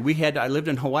military, I lived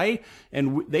in Hawaii,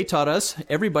 and they taught us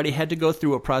everybody had to go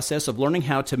through a process of learning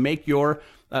how to make your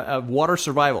water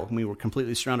survival. We were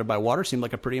completely surrounded by water. Seemed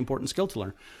like a pretty important skill to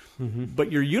learn. Mm-hmm.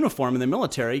 But your uniform in the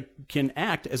military can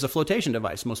act as a flotation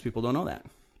device. Most people don't know that.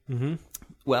 Mm-hmm.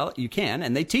 Well, you can,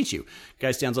 and they teach you.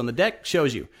 Guy stands on the deck,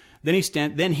 shows you.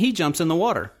 Then he jumps in the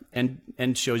water and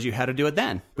shows you how to do it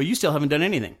then. But you still haven't done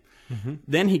anything. Mm-hmm.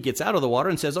 Then he gets out of the water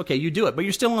and says, okay, you do it. But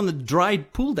you're still on the dry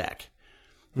pool deck.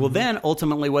 Well, then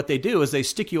ultimately what they do is they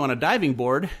stick you on a diving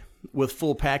board with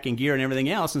full packing gear and everything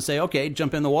else and say, okay,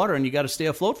 jump in the water and you got to stay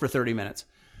afloat for 30 minutes.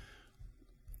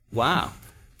 Wow.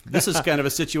 This is kind of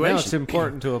a situation. Now it's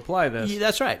important to apply this. Yeah,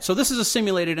 that's right. So this is a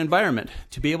simulated environment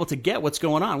to be able to get what's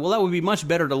going on. Well, that would be much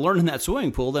better to learn in that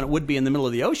swimming pool than it would be in the middle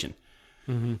of the ocean.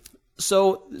 Mm-hmm.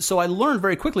 So I learned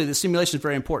very quickly that simulation is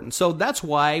very important. So that's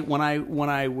why when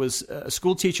I was a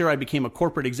school teacher, I became a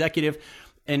corporate executive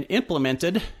and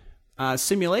implemented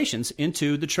simulations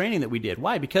into the training that we did.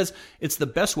 Why? Because it's the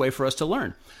best way for us to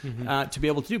learn, to be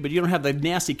able to do. But you don't have the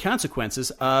nasty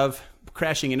consequences of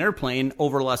crashing an airplane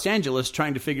over Los Angeles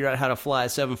trying to figure out how to fly a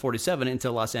 747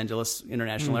 into Los Angeles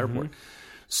International Airport.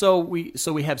 So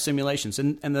we have simulations,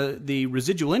 and the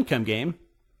residual income game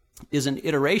is an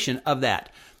iteration of that.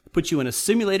 Puts you in a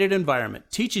simulated environment,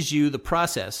 teaches you the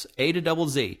process, A to double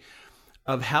Z,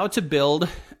 of how to build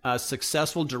a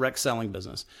successful direct selling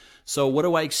business. So what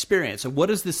do I experience? And what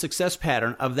is the success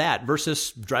pattern of that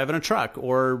versus driving a truck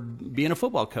or being a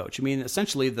football coach? I mean,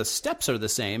 essentially the steps are the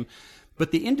same,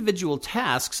 but the individual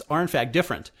tasks are in fact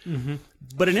different.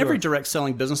 But in every direct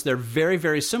selling business, they're very,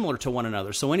 very similar to one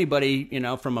another. So anybody,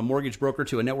 from a mortgage broker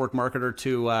to a network marketer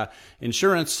to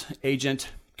insurance agent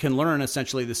can learn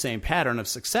essentially the same pattern of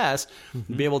success,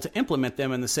 be able to implement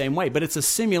them in the same way. But it's a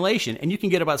simulation, and you can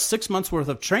get about 6 months worth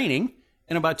of training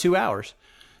in about 2 hours.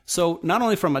 So not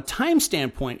only from a time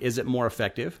standpoint is it more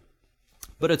effective,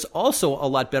 but it's also a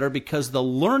lot better because the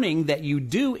learning that you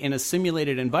do in a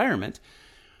simulated environment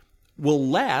will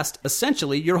last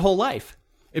essentially your whole life.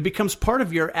 It becomes part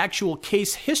of your actual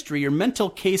case history, your mental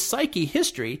case psyche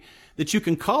history that you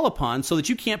can call upon so that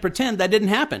you can't pretend that didn't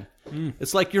happen.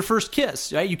 It's like your first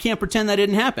kiss, right? You can't pretend that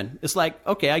didn't happen. It's like,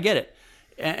 okay, I get it.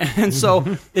 And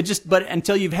so but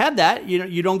until you've had that,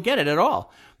 you don't get it at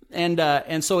all.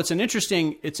 And so it's an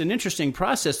interesting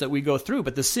process that we go through,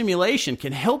 but the simulation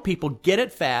can help people get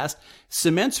it fast,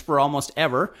 cements for almost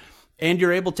ever, and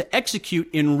you're able to execute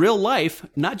in real life,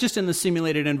 not just in the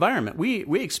simulated environment.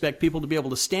 We expect people to be able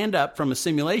to stand up from a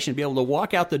simulation, be able to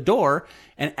walk out the door,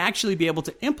 and actually be able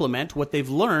to implement what they've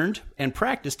learned and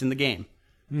practiced in the game.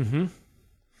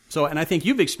 So, and I think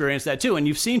you've experienced that too, and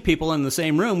you've seen people in the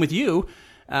same room with you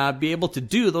be able to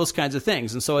do those kinds of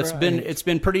things. And so it's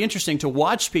been pretty interesting to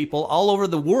watch people all over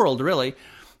the world really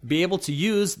be able to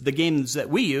use the games that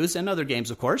we use, and other games,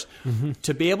 of course,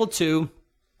 to be able to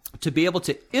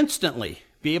instantly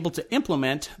be able to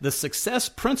implement the success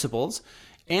principles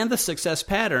and the success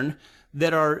pattern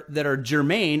that are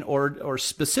germane or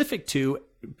specific to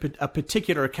a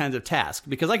particular kind of task.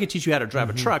 Because I could teach you how to drive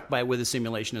a truck with a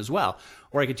simulation as well,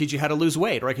 or I could teach you how to lose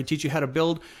weight, or I could teach you how to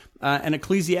build an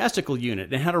ecclesiastical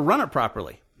unit and how to run it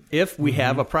properly. If we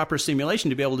have a proper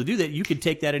simulation to be able to do that, you could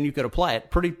take that and you could apply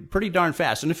it pretty darn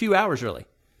fast in a few hours, really.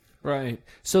 Right.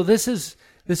 So this is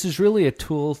really a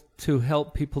tool to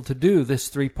help people to do this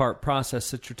 3-part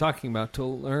process that you're talking about, to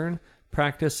learn,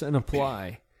 practice, and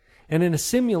apply. And in a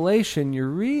simulation, you're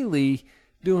really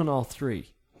doing all three.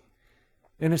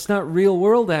 And it's not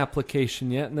real-world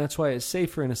application yet, and that's why it's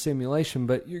safer in a simulation,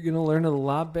 but you're going to learn it a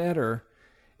lot better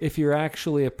if you're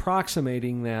actually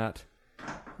approximating that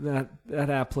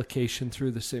application through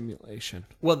the simulation.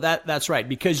 Well, that's right,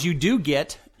 because you do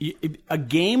get a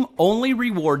game only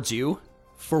rewards you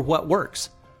for what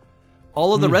works.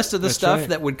 All of the rest of the stuff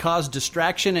that would cause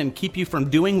distraction and keep you from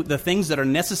doing the things that are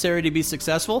necessary to be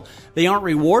successful, they aren't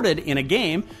rewarded in a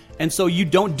game, and so you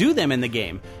don't do them in the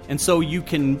game. And so you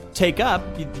can take up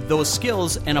those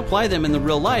skills and apply them in the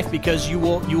real life because you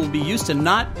will be used to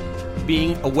not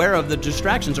being aware of the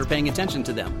distractions or paying attention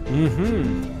to them.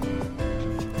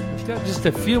 We've got just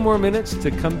a few more minutes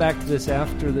to come back to this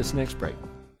after this next break.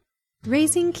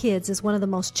 Raising kids is one of the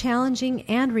most challenging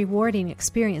and rewarding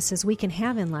experiences we can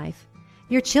have in life.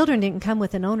 Your children didn't come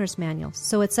with an owner's manual,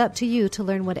 so it's up to you to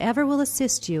learn whatever will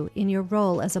assist you in your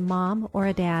role as a mom or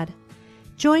a dad.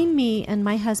 Join me and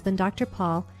my husband, Dr.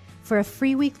 Paul, for a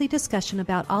free weekly discussion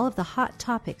about all of the hot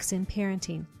topics in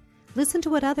parenting. Listen to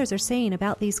what others are saying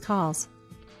about these calls.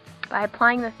 By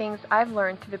applying the things I've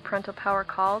learned through the Parental Power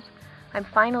calls, I'm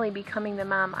finally becoming the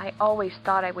mom I always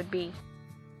thought I would be.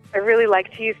 I really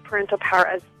like to use Parental Power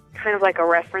as kind of like a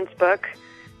reference book.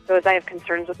 So as I have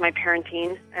concerns with my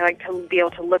parenting, I like to be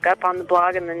able to look up on the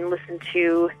blog and then listen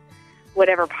to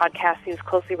whatever podcast seems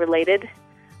closely related.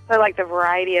 So I like the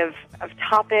variety of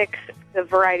topics, the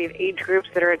variety of age groups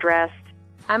that are addressed.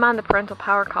 I'm on the Parental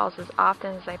Power calls as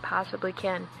often as I possibly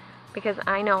can because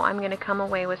I know I'm going to come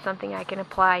away with something I can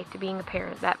apply to being a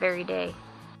parent that very day.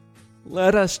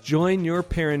 Let us join your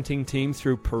parenting team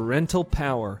through Parental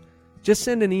Power. Just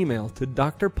send an email to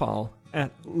Dr. Paul at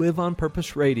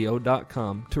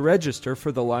liveonpurposeradio.com to register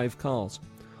for the live calls.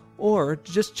 Or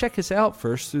just check us out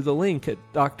first through the link at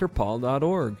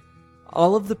drpaul.org.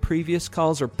 All of the previous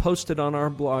calls are posted on our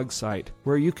blog site,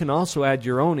 where you can also add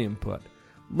your own input.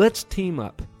 Let's team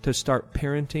up to start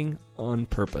parenting on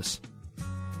purpose.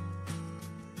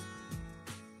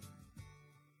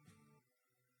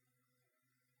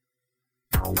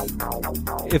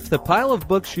 If the pile of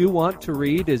books you want to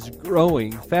read is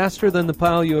growing faster than the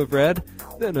pile you have read,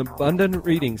 then Abundant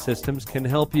Reading Systems can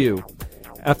help you.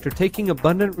 After taking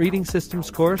Abundant Reading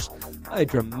Systems course, I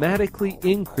dramatically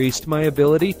increased my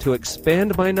ability to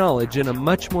expand my knowledge in a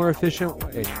much more efficient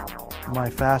way. My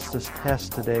fastest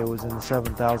test today was in the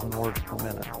 7,000 words per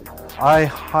minute. I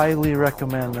highly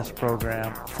recommend this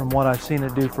program. From what I've seen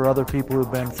it do for other people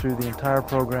who've been through the entire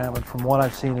program and from what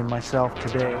I've seen in myself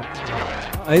today.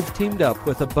 I've teamed up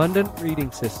with Abundant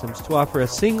Reading Systems to offer a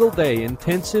single-day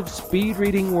intensive speed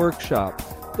reading workshop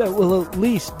that will at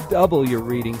least double your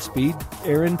reading speed,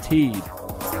 guaranteed.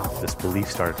 This belief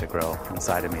started to grow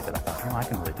inside of me that I thought, I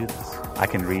can really do this. I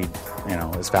can read,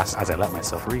 as fast as I let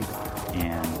myself read.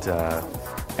 And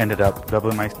ended up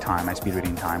doubling my speed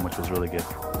reading time, which was really good.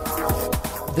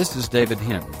 This is David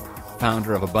Hinton,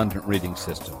 founder of Abundant Reading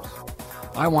Systems.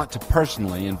 I want to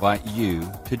personally invite you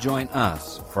to join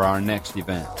us for our next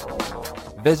event.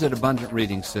 Visit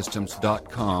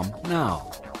AbundantReadingSystems.com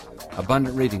now.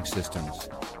 Abundant Reading Systems,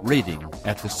 reading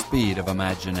at the speed of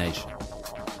imagination.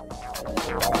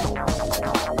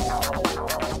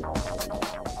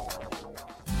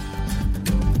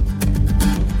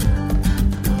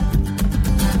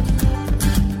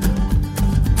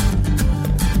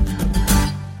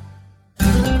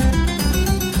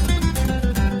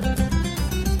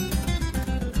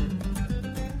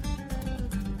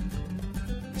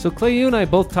 So Clay, you and I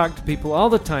both talk to people all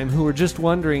the time who are just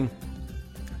wondering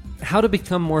how to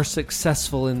become more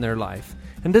successful in their life.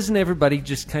 And doesn't everybody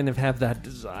just kind of have that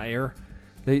desire?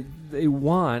 They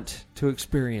want to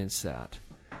experience that.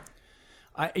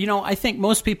 I think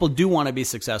most people do want to be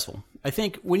successful. I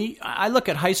think I look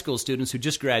at high school students who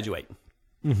just graduate.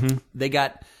 Mm-hmm.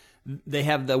 They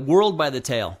have the world by the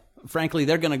tail. Frankly,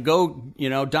 they're going to go,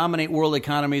 dominate world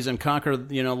economies and conquer,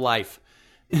 life.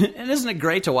 And isn't it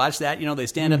great to watch that? They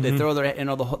stand up, they throw their,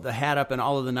 the hat up and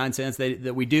all of the nonsense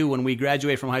that we do when we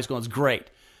graduate from high school. It's great.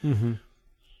 Mm-hmm.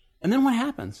 And then what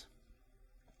happens?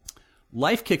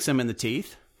 Life kicks them in the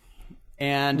teeth,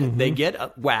 and they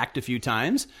get whacked a few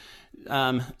times.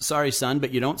 Sorry, son,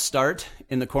 but you don't start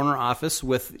in the corner office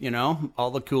with,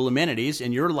 all the cool amenities,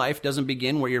 and your life doesn't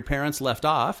begin where your parents left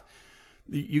off.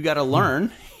 You got to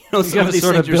learn, you got to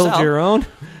sort of build your own.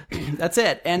 That's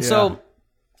it. And so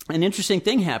an interesting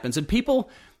thing happens, and people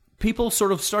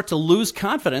sort of start to lose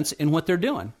confidence in what they're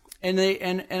doing. And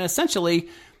essentially,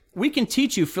 we can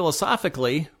teach you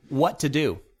philosophically what to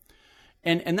do.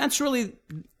 And that's really,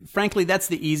 frankly, that's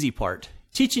the easy part.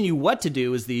 Teaching you what to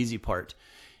do is the easy part.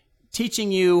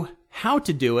 Teaching you how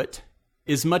to do it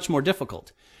is much more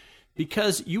difficult,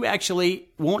 because you actually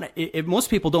won't. Most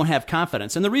people don't have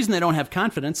confidence, and the reason they don't have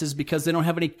confidence is because they don't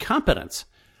have any competence.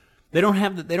 They don't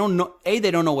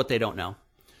know what they don't know.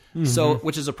 So,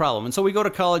 which is a problem. And so we go to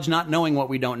college not knowing what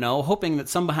we don't know, hoping that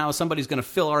somehow somebody's going to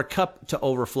fill our cup to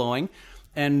overflowing,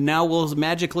 and now we'll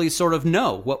magically sort of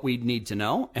know what we need to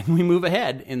know, and we move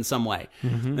ahead in some way.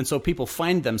 And so people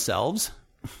find themselves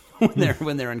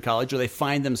when they're in college, or they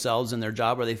find themselves in their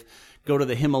job, or they go to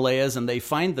the Himalayas and they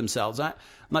find themselves. I'm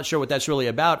not sure what that's really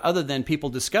about, other than people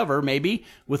discover maybe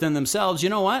within themselves, you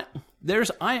know what?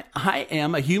 I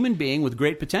am a human being with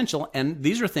great potential, and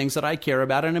these are things that I care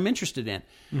about and I'm interested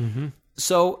in.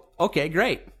 So, okay,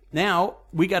 great. Now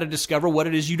we got to discover what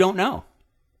it is you don't know.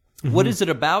 What is it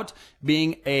about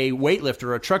being a weightlifter,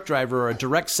 or a truck driver, or a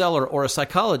direct seller, or a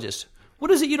psychologist?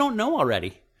 What is it you don't know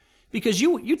already? Because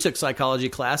you took psychology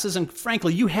classes, and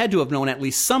frankly, you had to have known at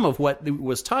least some of what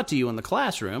was taught to you in the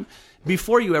classroom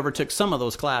before you ever took some of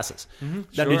those classes.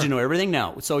 Now, did you know everything?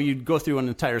 No. So you'd go through an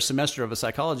entire semester of a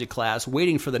psychology class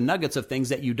waiting for the nuggets of things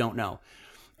that you don't know.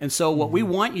 And so what we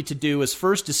want you to do is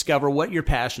first discover what you're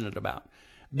passionate about.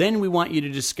 Then we want you to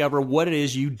discover what it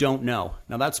is you don't know.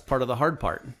 Now, that's part of the hard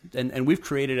part. And we've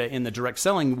created, in the direct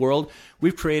selling world,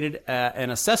 we've created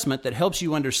an assessment that helps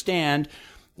you understand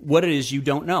what it is you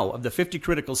don't know. Of the 50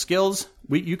 critical skills,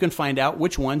 you can find out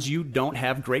which ones you don't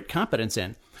have great competence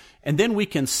in. And then we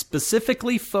can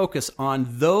specifically focus on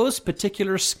those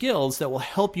particular skills that will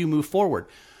help you move forward.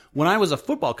 When I was a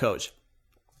football coach,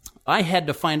 I had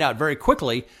to find out very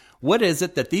quickly, what is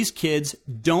it that these kids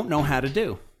don't know how to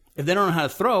do? If they don't know how to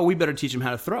throw, we better teach them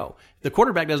how to throw. If the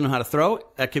quarterback doesn't know how to throw,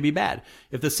 that could be bad.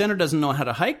 If the center doesn't know how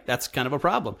to hike, that's kind of a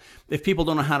problem. If people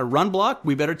don't know how to run block,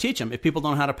 we better teach them. If people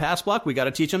don't know how to pass block, we got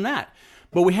to teach them that.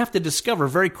 But we have to discover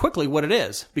very quickly what it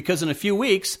is, because in a few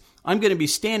weeks, I'm going to be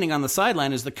standing on the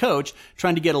sideline as the coach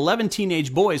trying to get 11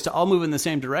 teenage boys to all move in the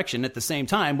same direction at the same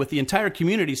time, with the entire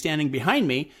community standing behind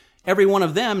me, every one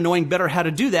of them knowing better how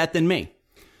to do that than me.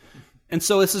 And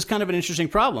so this is kind of an interesting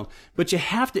problem. But you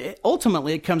have to,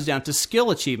 ultimately, it comes down to skill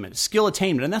achievement, skill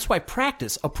attainment. And that's why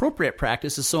practice, appropriate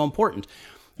practice, is so important.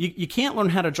 You can't learn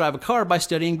how to drive a car by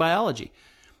studying biology.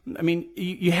 I mean,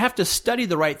 you have to study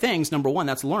the right things, number one,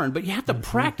 that's learned, but you have to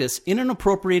practice in an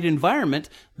appropriate environment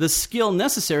the skill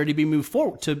necessary to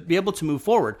be able to move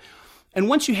forward. And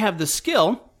once you have the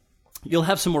skill, you'll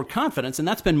have some more confidence. And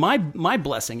that's been my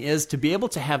blessing, is to be able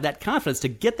to have that confidence, to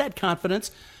get that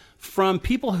confidence from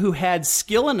people who had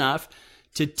skill enough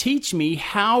to teach me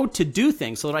how to do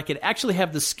things so that I could actually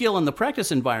have the skill in the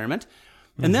practice environment.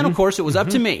 And then, of course, it was up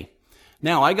to me.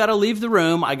 Now, I got to leave the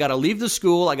room, I got to leave the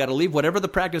school, I got to leave whatever the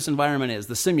practice environment is,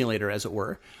 the simulator, as it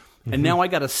were. And now I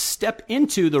got to step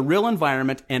into the real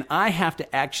environment, and I have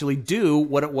to actually do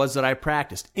what it was that I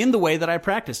practiced in the way that I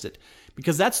practiced it.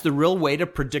 Because that's the real way to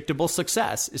predictable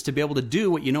success, is to be able to do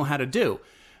what you know how to do.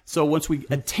 So once we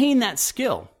attain that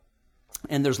skill,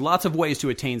 and there's lots of ways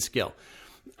to attain skill,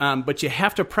 but you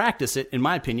have to practice it, in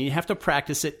my opinion, you have to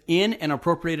practice it in an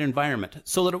appropriate environment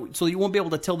so you won't be able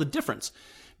to tell the difference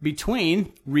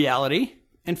between reality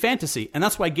and fantasy. And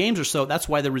that's why that's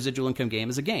why the residual income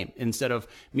game is a game instead of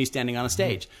me standing on a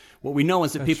stage. What we know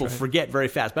is that people forget very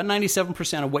fast. About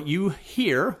 97% of what you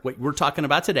hear, what we're talking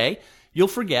about today, you'll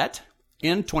forget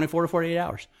in 24 to 48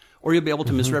 hours, or you'll be able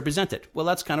to misrepresent it. Well,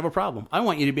 that's kind of a problem. I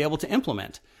want you to be able to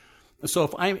implement. So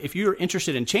if you're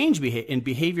interested in in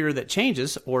behavior that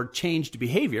changes or changed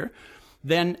behavior,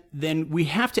 then we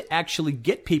have to actually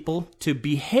get people to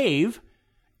behave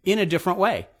in a different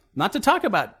way. Not to talk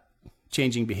about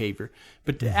changing behavior,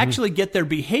 but to actually get their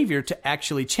behavior to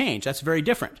actually change. That's very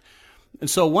different. And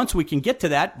so once we can get to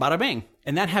that, bada bing.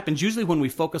 And that happens usually when we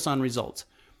focus on results.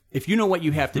 If you know what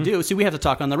you have to do, we have to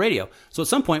talk on the radio. So at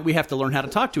some point, we have to learn how to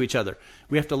talk to each other.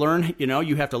 We have to learn,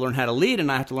 you have to learn how to lead,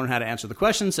 and I have to learn how to answer the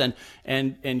questions,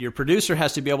 and your producer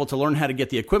has to be able to learn how to get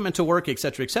the equipment to work, et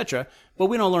cetera, et cetera. But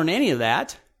we don't learn any of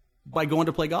that by going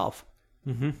to play golf.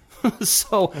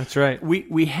 So that's right.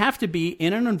 We have to be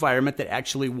in an environment that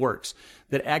actually works,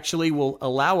 that actually will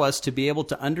allow us to be able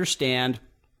to understand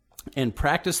and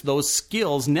practice those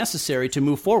skills necessary to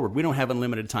move forward. We don't have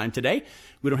unlimited time today.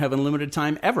 We don't have unlimited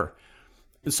time ever.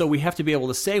 And so we have to be able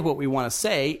to say what we want to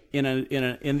say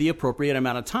in the appropriate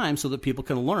amount of time so that people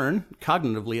can learn,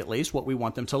 cognitively at least, what we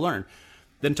want them to learn.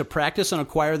 Then to practice and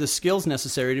acquire the skills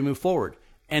necessary to move forward.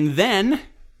 And then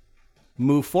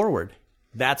move forward.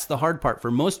 That's the hard part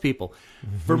for most people.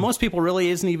 For most people, really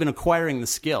isn't even acquiring the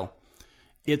skill.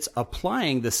 It's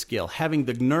applying the skill, having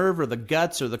the nerve or the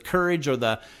guts or the courage or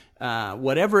the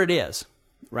whatever it is,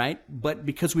 right? But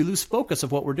because we lose focus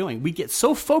of what we're doing, we get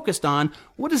so focused on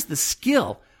what is the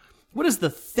skill, what is the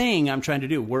thing I'm trying to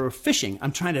do. We're fishing.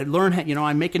 I'm trying to learn how,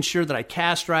 I'm making sure that I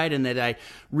cast right and that I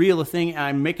reel a thing.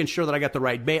 I'm making sure that I got the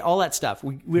right bait, all that stuff.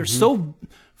 We're so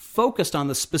focused on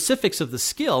the specifics of the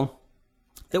skill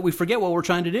that we forget what we're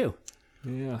trying to do.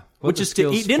 Yeah. Which is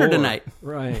to eat dinner tonight.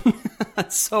 Right.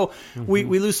 So we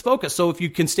lose focus. So if you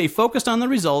can stay focused on the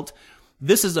result,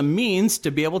 this is a means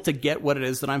to be able to get what it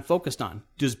is that I'm focused on.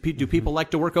 Do people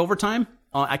like to work overtime?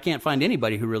 I can't find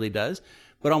anybody who really does,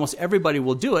 but almost everybody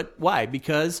will do it. Why?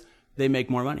 Because they make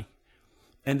more money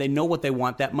and they know what they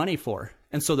want that money for.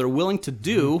 And so they're willing to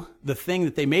do the thing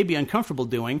that they may be uncomfortable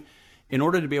doing in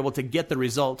order to be able to get the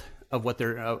result of what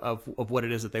of what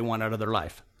it is that they want out of their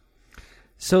life.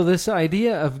 So this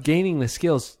idea of gaining the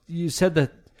skills, you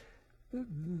said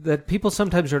that people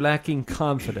sometimes are lacking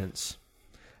confidence.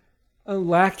 A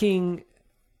lacking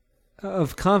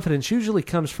of confidence usually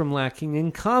comes from lacking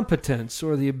incompetence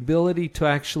or the ability to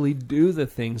actually do the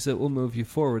things that will move you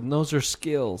forward. And those are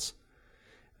skills.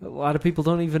 A lot of people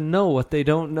don't even know what they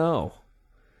don't know.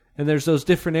 And there's those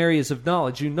different areas of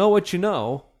knowledge. You know what you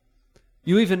know.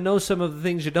 You even know some of the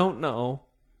things you don't know,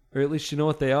 or at least you know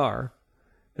what they are.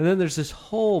 And then there's this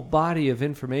whole body of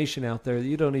information out there that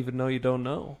you don't even know you don't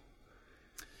know.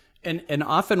 And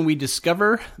often we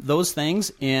discover those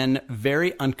things in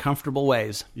very uncomfortable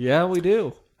ways. Yeah, we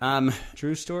do.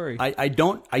 True story. I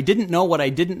didn't know what I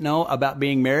didn't know about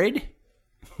being married,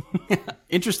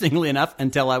 interestingly enough,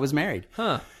 until I was married.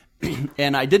 Huh.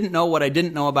 And I didn't know what I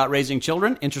didn't know about raising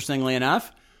children, interestingly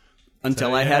enough,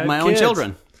 until I had my own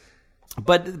children.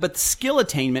 But skill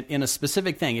attainment in a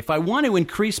specific thing, if I want to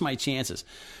increase my chances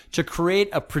to create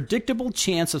a predictable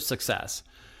chance of success,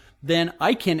 then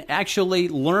I can actually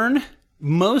learn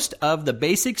most of the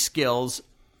basic skills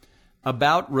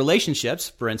about relationships,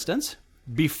 for instance,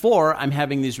 before I'm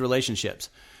having these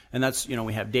relationships. And that's,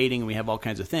 we have dating and we have all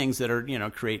kinds of things that are,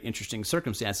 create interesting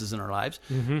circumstances in our lives.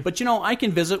 But, I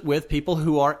can visit with people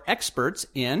who are experts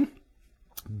in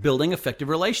building effective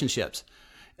relationships.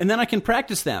 And then I can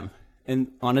practice them.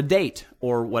 on a date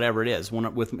or whatever it is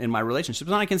in my relationships,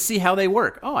 and I can see how they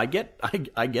work. Oh, I get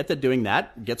that doing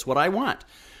that gets what I want.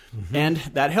 And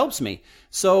that helps me.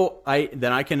 So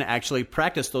then I can actually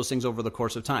practice those things over the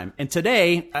course of time. And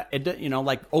today,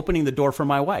 like opening the door for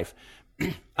my wife,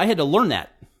 I had to learn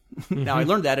that. Now I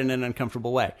learned that in an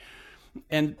uncomfortable way.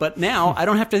 But now I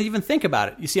don't have to even think about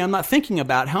it. You see, I'm not thinking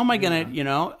about how am I going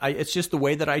to, it's just the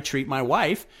way that I treat my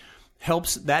wife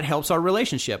helps our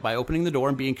relationship by opening the door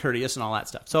and being courteous and all that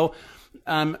stuff. So,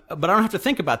 but I don't have to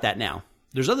think about that now.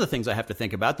 There's other things I have to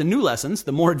think about. The new lessons,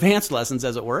 the more advanced lessons,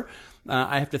 as it were,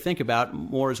 I have to think about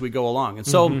more as we go along. And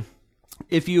so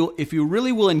if you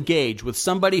really will engage with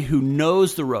somebody who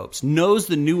knows the ropes, knows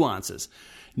the nuances,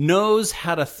 knows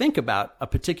how to think about a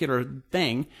particular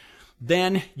thing,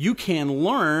 then you can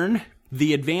learn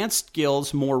the advanced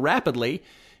skills more rapidly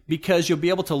because you'll be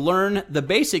able to learn the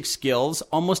basic skills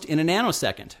almost in a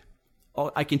nanosecond.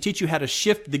 I can teach you how to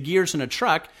shift the gears in a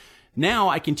truck. Now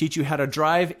I can teach you how to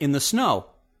drive in the snow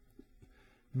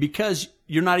because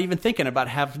you're not even thinking about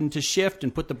having to shift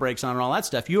and put the brakes on and all that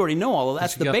stuff. You already know all of that.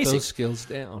 That's the basics. Those skills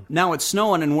down. Now it's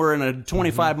snowing and we're in a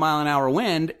 25 mile an hour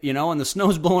wind, and the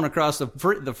snow's blowing across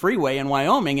the freeway in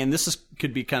Wyoming, and this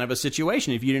could be kind of a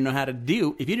situation. If you didn't know how to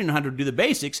do the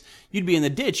basics, you'd be in the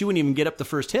ditch. You wouldn't even get up the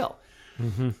first hill.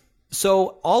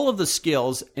 So all of the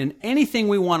skills and anything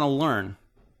we want to learn,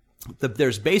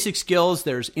 there's basic skills,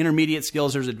 there's intermediate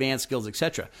skills, there's advanced skills,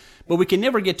 etc. But we can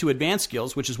never get to advanced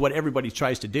skills, which is what everybody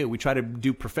tries to do. We try to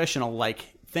do professional-like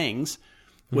things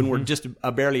when we're just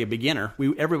barely a beginner.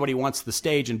 Everybody wants the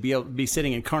stage and be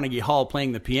sitting in Carnegie Hall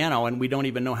playing the piano, and we don't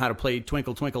even know how to play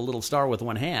Twinkle, Twinkle, Little Star with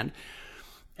one hand.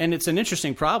 And it's an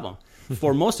interesting problem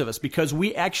for most of us because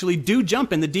we actually do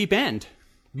jump in the deep end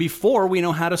before we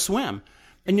know how to swim.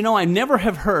 And I never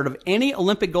have heard of any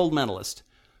Olympic gold medalist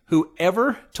who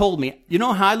ever told me,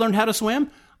 how I learned how to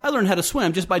swim? I learned how to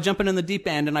swim just by jumping in the deep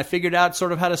end, and I figured out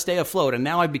sort of how to stay afloat, and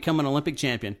now I've become an Olympic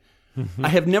champion. I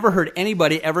have never heard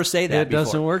anybody ever say that before. It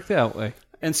doesn't work that way.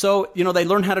 And so, they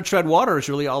learn how to tread water is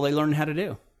really all they learn how to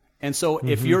do. And so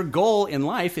if your goal in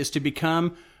life is to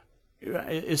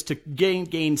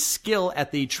gain skill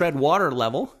at the tread water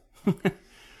level,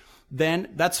 then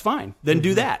that's fine. Then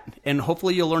do that. And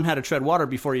hopefully you'll learn how to tread water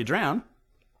before you drown.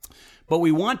 But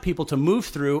we want people to move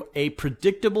through a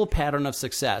predictable pattern of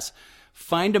success.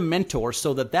 Find a mentor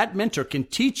so that mentor can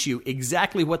teach you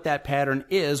exactly what that pattern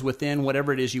is within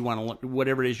whatever it is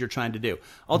whatever it is you're trying to do.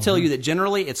 I'll tell you that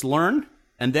generally it's learn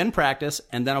and then practice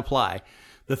and then apply.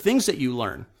 The things that you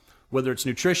learn, whether it's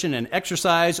nutrition and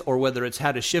exercise, or whether it's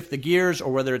how to shift the gears,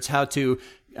 or whether it's how to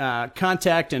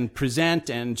contact and present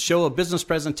and show a business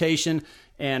presentation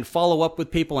and follow up with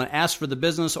people and ask for the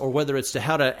business, or whether it's to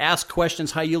how to ask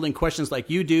questions, high-yielding questions like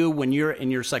you do when you're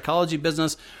in your psychology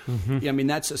business.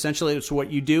 That's essentially what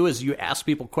you do is you ask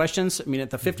people questions, at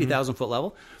the 50,000-foot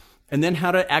level, and then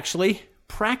how to actually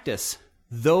practice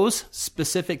those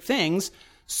specific things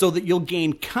so that you'll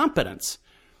gain competence,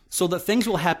 so that things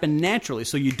will happen naturally,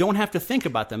 so you don't have to think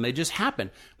about them. They just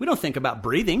happen. We don't think about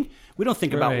breathing. We don't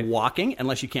think about walking,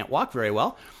 unless you can't walk very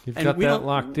well. You've got that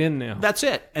locked in now. That's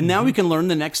it. And now we can learn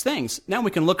the next things. Now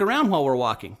we can look around while we're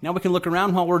walking. Now we can look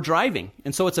around while we're driving.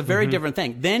 And so it's a very different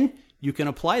thing. Then you can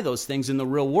apply those things in the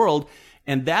real world,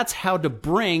 and that's how to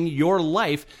bring your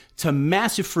life to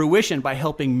massive fruition by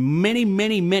helping many,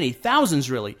 many, many, thousands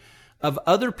really, of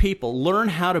other people learn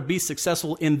how to be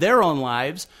successful in their own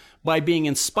lives by being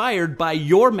inspired by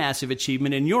your massive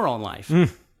achievement in your own life.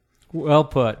 Well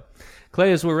put.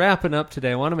 Clay, as we're wrapping up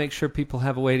today, I want to make sure people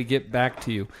have a way to get back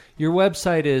to you. Your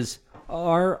website is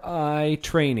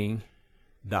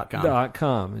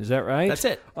ritraining.com. Is that right? That's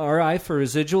it. RI for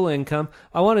residual income.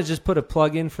 I want to just put a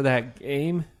plug in for that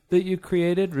game that you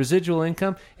created, Residual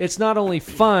Income. It's not only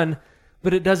fun,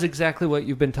 but it does exactly what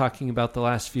you've been talking about the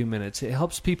last few minutes. It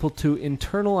helps people to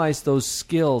internalize those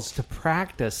skills, to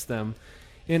practice them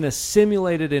in a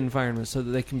simulated environment so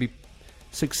that they can be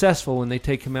successful when they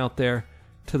take them out there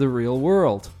to the real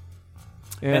world.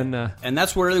 And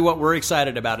that's really what we're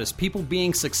excited about, is people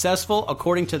being successful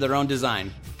according to their own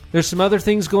design. There's some other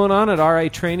things going on at RI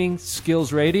Training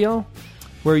Skills Radio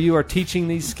where you are teaching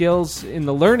these skills in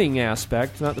the learning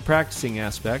aspect, not the practicing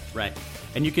aspect. Right.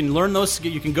 And you can learn those.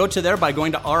 You can go to there by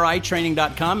going to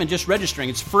ritraining.com and just registering.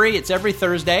 It's free. It's every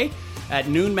Thursday at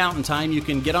noon Mountain Time. You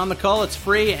can get on the call. It's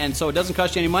free, and so it doesn't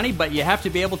cost you any money, but you have to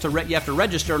be able to you have to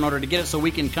register in order to get it, so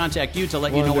we can contact you to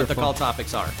let you know what the call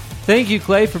topics are. Thank you,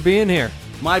 Clay, for being here.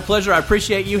 My pleasure. I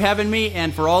appreciate you having me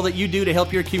and for all that you do to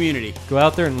help your community. Go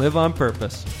out there and live on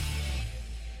purpose.